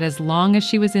saying was that as long as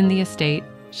she was in the estate,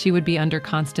 she would be under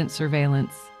constant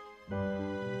surveillance.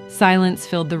 Silence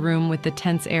filled the room with the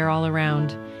tense air all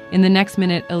around. In the next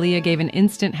minute, Elia gave an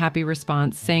instant happy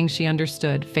response, saying she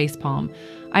understood, facepalm.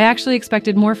 I actually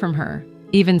expected more from her.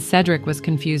 Even Cedric was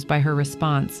confused by her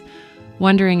response,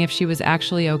 wondering if she was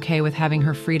actually okay with having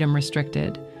her freedom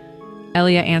restricted.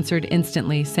 Elia answered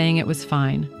instantly, saying it was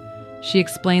fine. She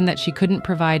explained that she couldn't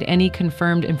provide any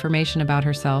confirmed information about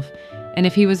herself, and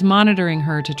if he was monitoring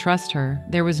her to trust her,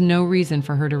 there was no reason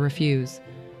for her to refuse.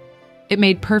 It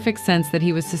made perfect sense that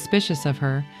he was suspicious of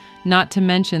her, not to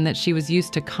mention that she was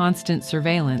used to constant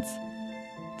surveillance.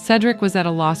 Cedric was at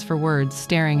a loss for words,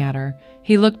 staring at her.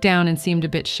 He looked down and seemed a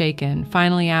bit shaken,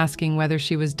 finally asking whether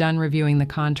she was done reviewing the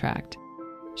contract.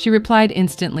 She replied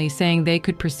instantly, saying they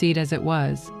could proceed as it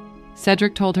was.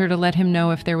 Cedric told her to let him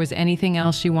know if there was anything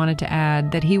else she wanted to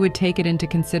add, that he would take it into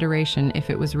consideration if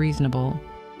it was reasonable.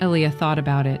 Elia thought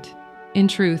about it. In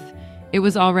truth, it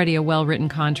was already a well-written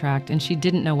contract, and she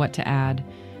didn't know what to add.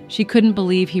 She couldn't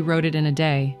believe he wrote it in a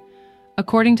day.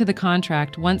 According to the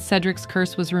contract, once Cedric's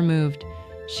curse was removed,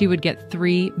 she would get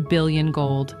 3 billion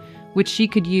gold, which she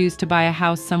could use to buy a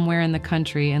house somewhere in the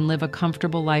country and live a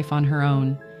comfortable life on her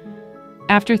own.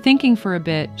 After thinking for a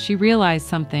bit, she realized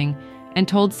something and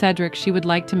told Cedric she would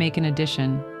like to make an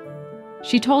addition.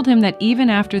 She told him that even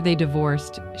after they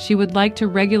divorced, she would like to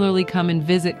regularly come and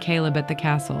visit Calib at the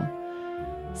castle.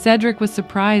 Cedric was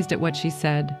surprised at what she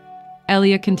said.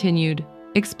 Elia continued,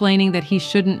 explaining that he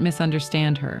shouldn't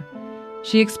misunderstand her.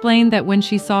 She explained that when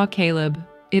she saw Calib,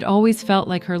 it always felt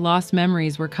like her lost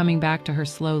memories were coming back to her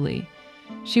slowly.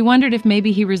 She wondered if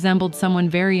maybe he resembled someone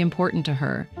very important to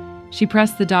her. She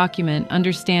pressed the document,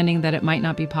 understanding that it might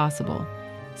not be possible.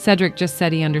 Cedric just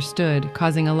said he understood,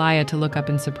 causing Elia to look up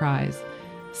in surprise.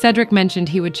 Cedric mentioned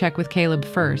he would check with Calib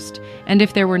first, and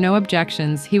if there were no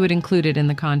objections, he would include it in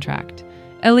the contract.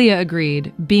 Elia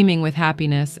agreed, beaming with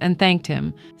happiness, and thanked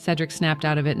him. Cedric snapped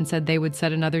out of it and said they would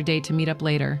set another date to meet up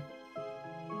later.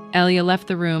 Elia left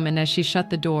the room, and as she shut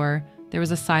the door, there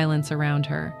was a silence around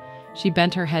her. She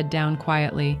bent her head down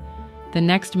quietly. The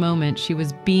next moment, she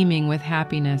was beaming with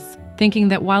happiness, thinking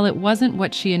that while it wasn't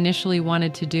what she initially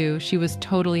wanted to do, she was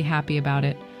totally happy about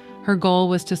it. Her goal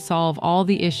was to solve all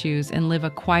the issues and live a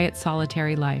quiet,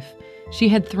 solitary life. She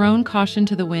had thrown caution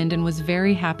to the wind and was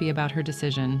very happy about her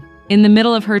decision. In the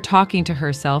middle of her talking to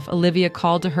herself, Olivia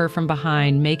called to her from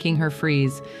behind, making her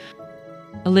freeze.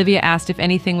 Olivia asked if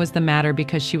anything was the matter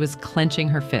because she was clenching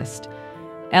her fist.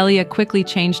 Elia quickly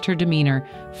changed her demeanor,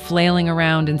 flailing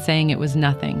around and saying it was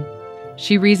nothing.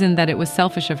 She reasoned that it was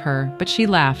selfish of her, but she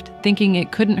laughed, thinking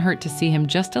it couldn't hurt to see him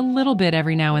just a little bit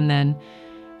every now and then.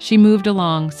 She moved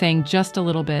along, saying just a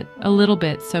little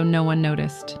bit, so no one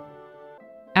noticed.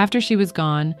 After she was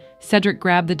gone, Cedric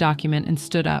grabbed the document and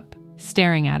stood up,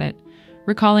 staring at it,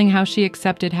 recalling how she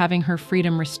accepted having her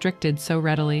freedom restricted so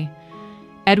readily.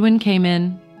 Edwin came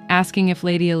in, asking if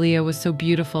Lady Elia was so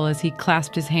beautiful as he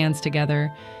clasped his hands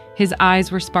together. His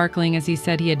eyes were sparkling as he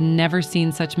said he had never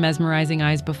seen such mesmerizing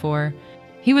eyes before.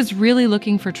 He was really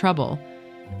looking for trouble.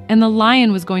 And the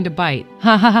lion was going to bite.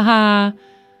 Ha ha ha ha!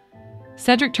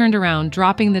 Cedric turned around,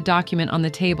 dropping the document on the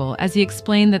table as he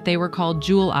explained that they were called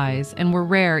jewel eyes and were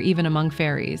rare even among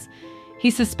fairies.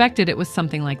 He suspected it was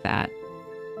something like that.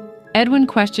 Edwin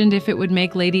questioned if it would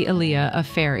make Lady Elia a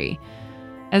fairy.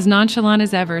 As nonchalant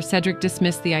as ever, Cedric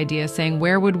dismissed the idea, saying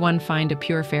where would one find a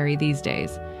pure fairy these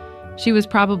days? She was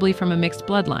probably from a mixed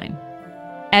bloodline.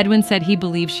 Edwin said he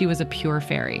believed she was a pure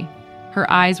fairy. Her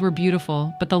eyes were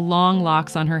beautiful, but the long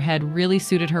locks on her head really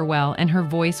suited her well, and her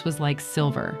voice was like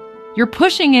silver. You're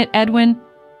pushing it, Edwin!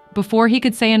 Before he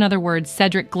could say another word,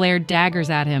 Cedric glared daggers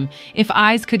at him. If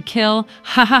eyes could kill,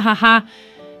 ha ha ha ha!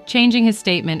 Changing his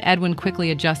statement, Edwin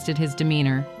quickly adjusted his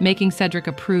demeanor, making Cedric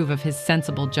approve of his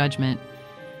sensible judgment.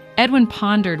 Edwin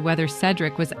pondered whether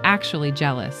Cedric was actually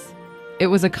jealous. It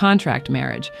was a contract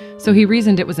marriage, so he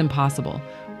reasoned it was impossible.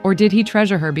 Or did he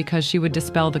treasure her because she would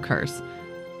dispel the curse?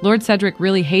 Lord Cedric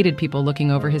really hated people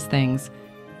looking over his things.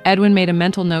 Edwin made a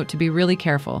mental note to be really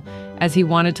careful, as he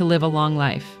wanted to live a long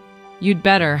life. You'd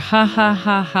better, ha ha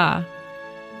ha ha.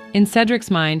 In Cedric's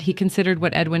mind, he considered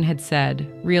what Edwin had said,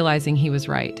 realizing he was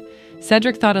right.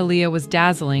 Cedric thought Aaliyah was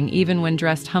dazzling even when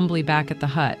dressed humbly back at the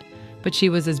hut, but she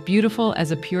was as beautiful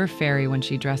as a pure fairy when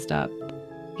she dressed up.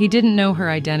 He didn't know her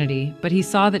identity, but he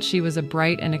saw that she was a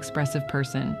bright and expressive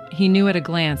person. He knew at a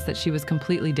glance that she was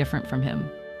completely different from him.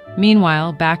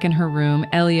 Meanwhile, back in her room,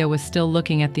 Elia was still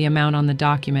looking at the amount on the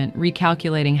document,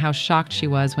 recalculating how shocked she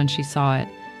was when she saw it,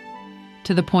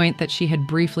 to the point that she had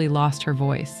briefly lost her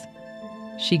voice.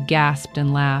 She gasped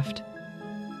and laughed.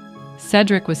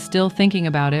 Cedric was still thinking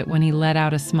about it when he let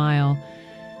out a smile.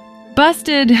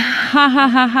 Busted! Ha ha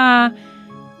ha ha!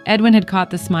 Edwin had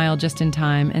caught the smile just in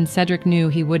time, and Cedric knew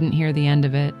he wouldn't hear the end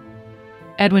of it.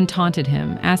 Edwin taunted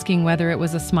him, asking whether it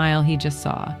was a smile he just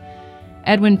saw.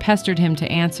 Edwin pestered him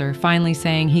to answer, finally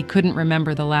saying he couldn't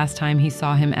remember the last time he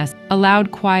saw him. A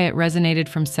loud quiet resonated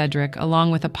from Cedric,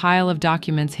 along with a pile of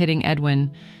documents hitting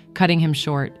Edwin, cutting him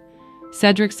short.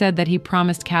 Cedric said that he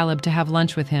promised Calib to have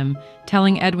lunch with him,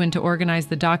 telling Edwin to organize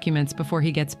the documents before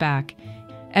he gets back.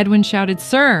 Edwin shouted,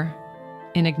 "Sir!"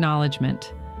 in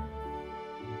acknowledgement.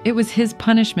 It was his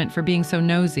punishment for being so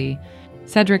nosy.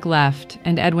 Cedric left,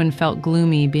 and Edwin felt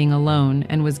gloomy being alone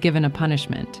and was given a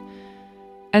punishment.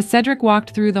 As Cedric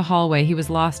walked through the hallway, he was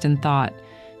lost in thought,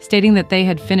 stating that they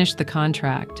had finished the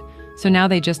contract, so now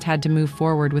they just had to move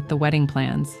forward with the wedding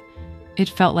plans. It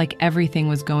felt like everything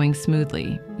was going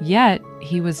smoothly, yet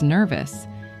he was nervous.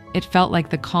 It felt like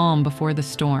the calm before the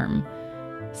storm.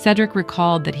 Cedric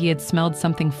recalled that he had smelled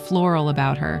something floral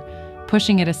about her,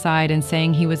 pushing it aside and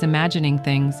saying he was imagining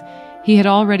things. He had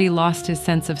already lost his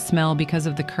sense of smell because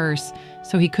of the curse,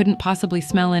 so he couldn't possibly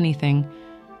smell anything.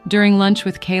 During lunch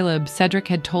with Calib, Cedric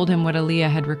had told him what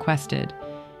Aaliyah had requested.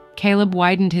 Calib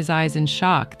widened his eyes in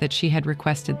shock that she had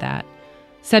requested that.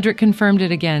 Cedric confirmed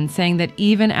it again, saying that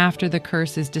even after the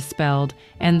curse is dispelled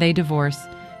and they divorce,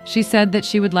 she said that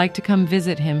she would like to come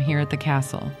visit him here at the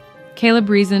castle. Calib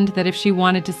reasoned that if she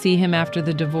wanted to see him after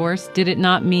the divorce, did it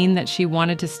not mean that she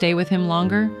wanted to stay with him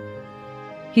longer?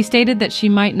 He stated that she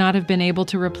might not have been able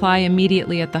to reply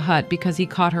immediately at the hut because he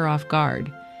caught her off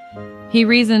guard. He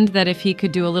reasoned that if he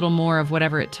could do a little more of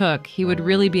whatever it took, he would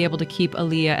really be able to keep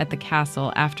Aaliyah at the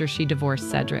castle after she divorced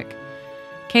Cedric.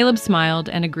 Calib smiled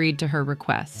and agreed to her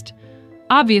request.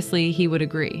 Obviously, he would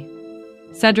agree.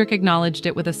 Cedric acknowledged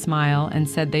it with a smile and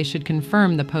said they should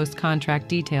confirm the post-contract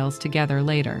details together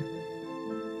later.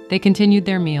 They continued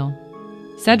their meal.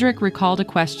 Cedric recalled a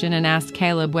question and asked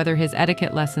Calib whether his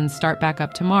etiquette lessons start back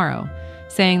up tomorrow,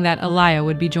 saying that Aaliyah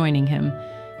would be joining him.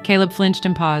 Calib flinched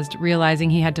and paused, realizing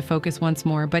he had to focus once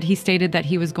more, but he stated that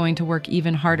he was going to work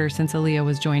even harder since Aaliyah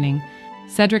was joining.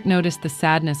 Cedric noticed the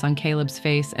sadness on Calib's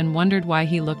face and wondered why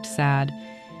he looked sad.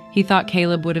 He thought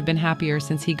Calib would have been happier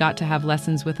since he got to have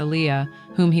lessons with Aaliyah,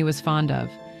 whom he was fond of.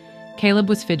 Calib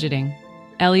was fidgeting.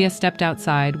 Elia stepped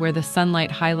outside, where the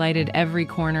sunlight highlighted every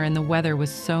corner and the weather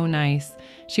was so nice.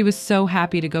 She was so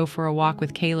happy to go for a walk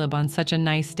with Calib on such a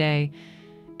nice day.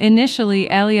 Initially,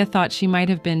 Elia thought she might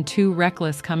have been too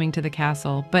reckless coming to the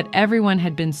castle, but everyone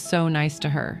had been so nice to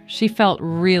her. She felt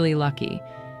really lucky.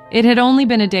 It had only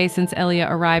been a day since Elia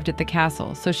arrived at the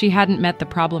castle, so she hadn't met the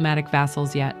problematic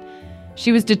vassals yet.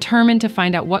 She was determined to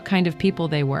find out what kind of people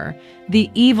they were,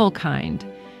 the evil kind.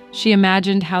 She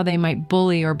imagined how they might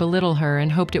bully or belittle her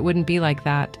and hoped it wouldn't be like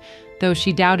that, though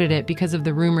she doubted it because of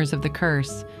the rumors of the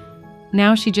curse.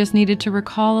 Now she just needed to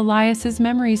recall Elias's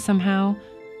memories somehow.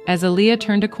 As Aaliyah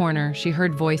turned a corner, she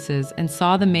heard voices and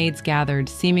saw the maids gathered,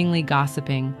 seemingly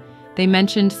gossiping. They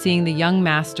mentioned seeing the young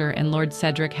master and Lord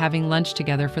Cedric having lunch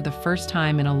together for the first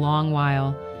time in a long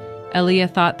while.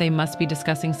 Aaliyah thought they must be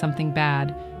discussing something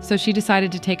bad, so she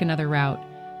decided to take another route.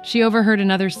 She overheard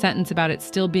another sentence about it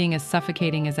still being as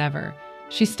suffocating as ever.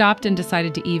 She stopped and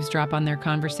decided to eavesdrop on their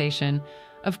conversation.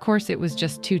 Of course, it was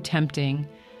just too tempting.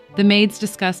 The maids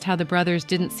discussed how the brothers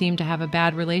didn't seem to have a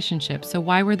bad relationship, so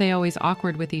why were they always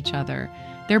awkward with each other?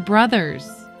 They're brothers!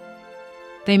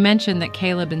 They mentioned that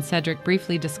Calib and Cedric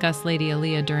briefly discussed Lady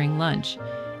Aaliyah during lunch,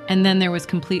 and then there was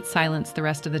complete silence the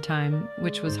rest of the time,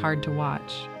 which was hard to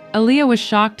watch. Aaliyah was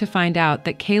shocked to find out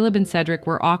that Calib and Cedric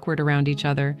were awkward around each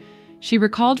other. She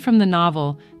recalled from the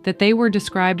novel that they were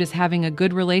described as having a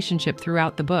good relationship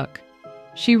throughout the book.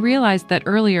 She realized that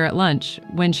earlier at lunch,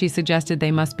 when she suggested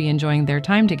they must be enjoying their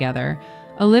time together,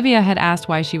 Olivia had asked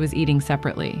why she was eating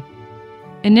separately.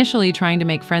 Initially trying to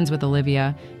make friends with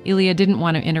Olivia, Elia didn't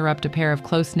want to interrupt a pair of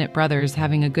close-knit brothers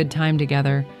having a good time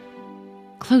together.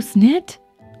 "Close-knit?"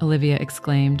 Olivia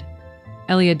exclaimed.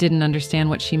 Elia didn't understand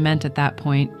what she meant at that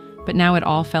point, but now it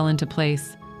all fell into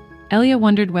place. Elia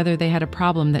wondered whether they had a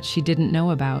problem that she didn't know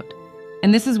about.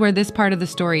 And this is where this part of the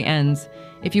story ends.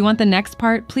 If you want the next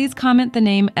part, please comment the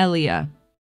name Elia.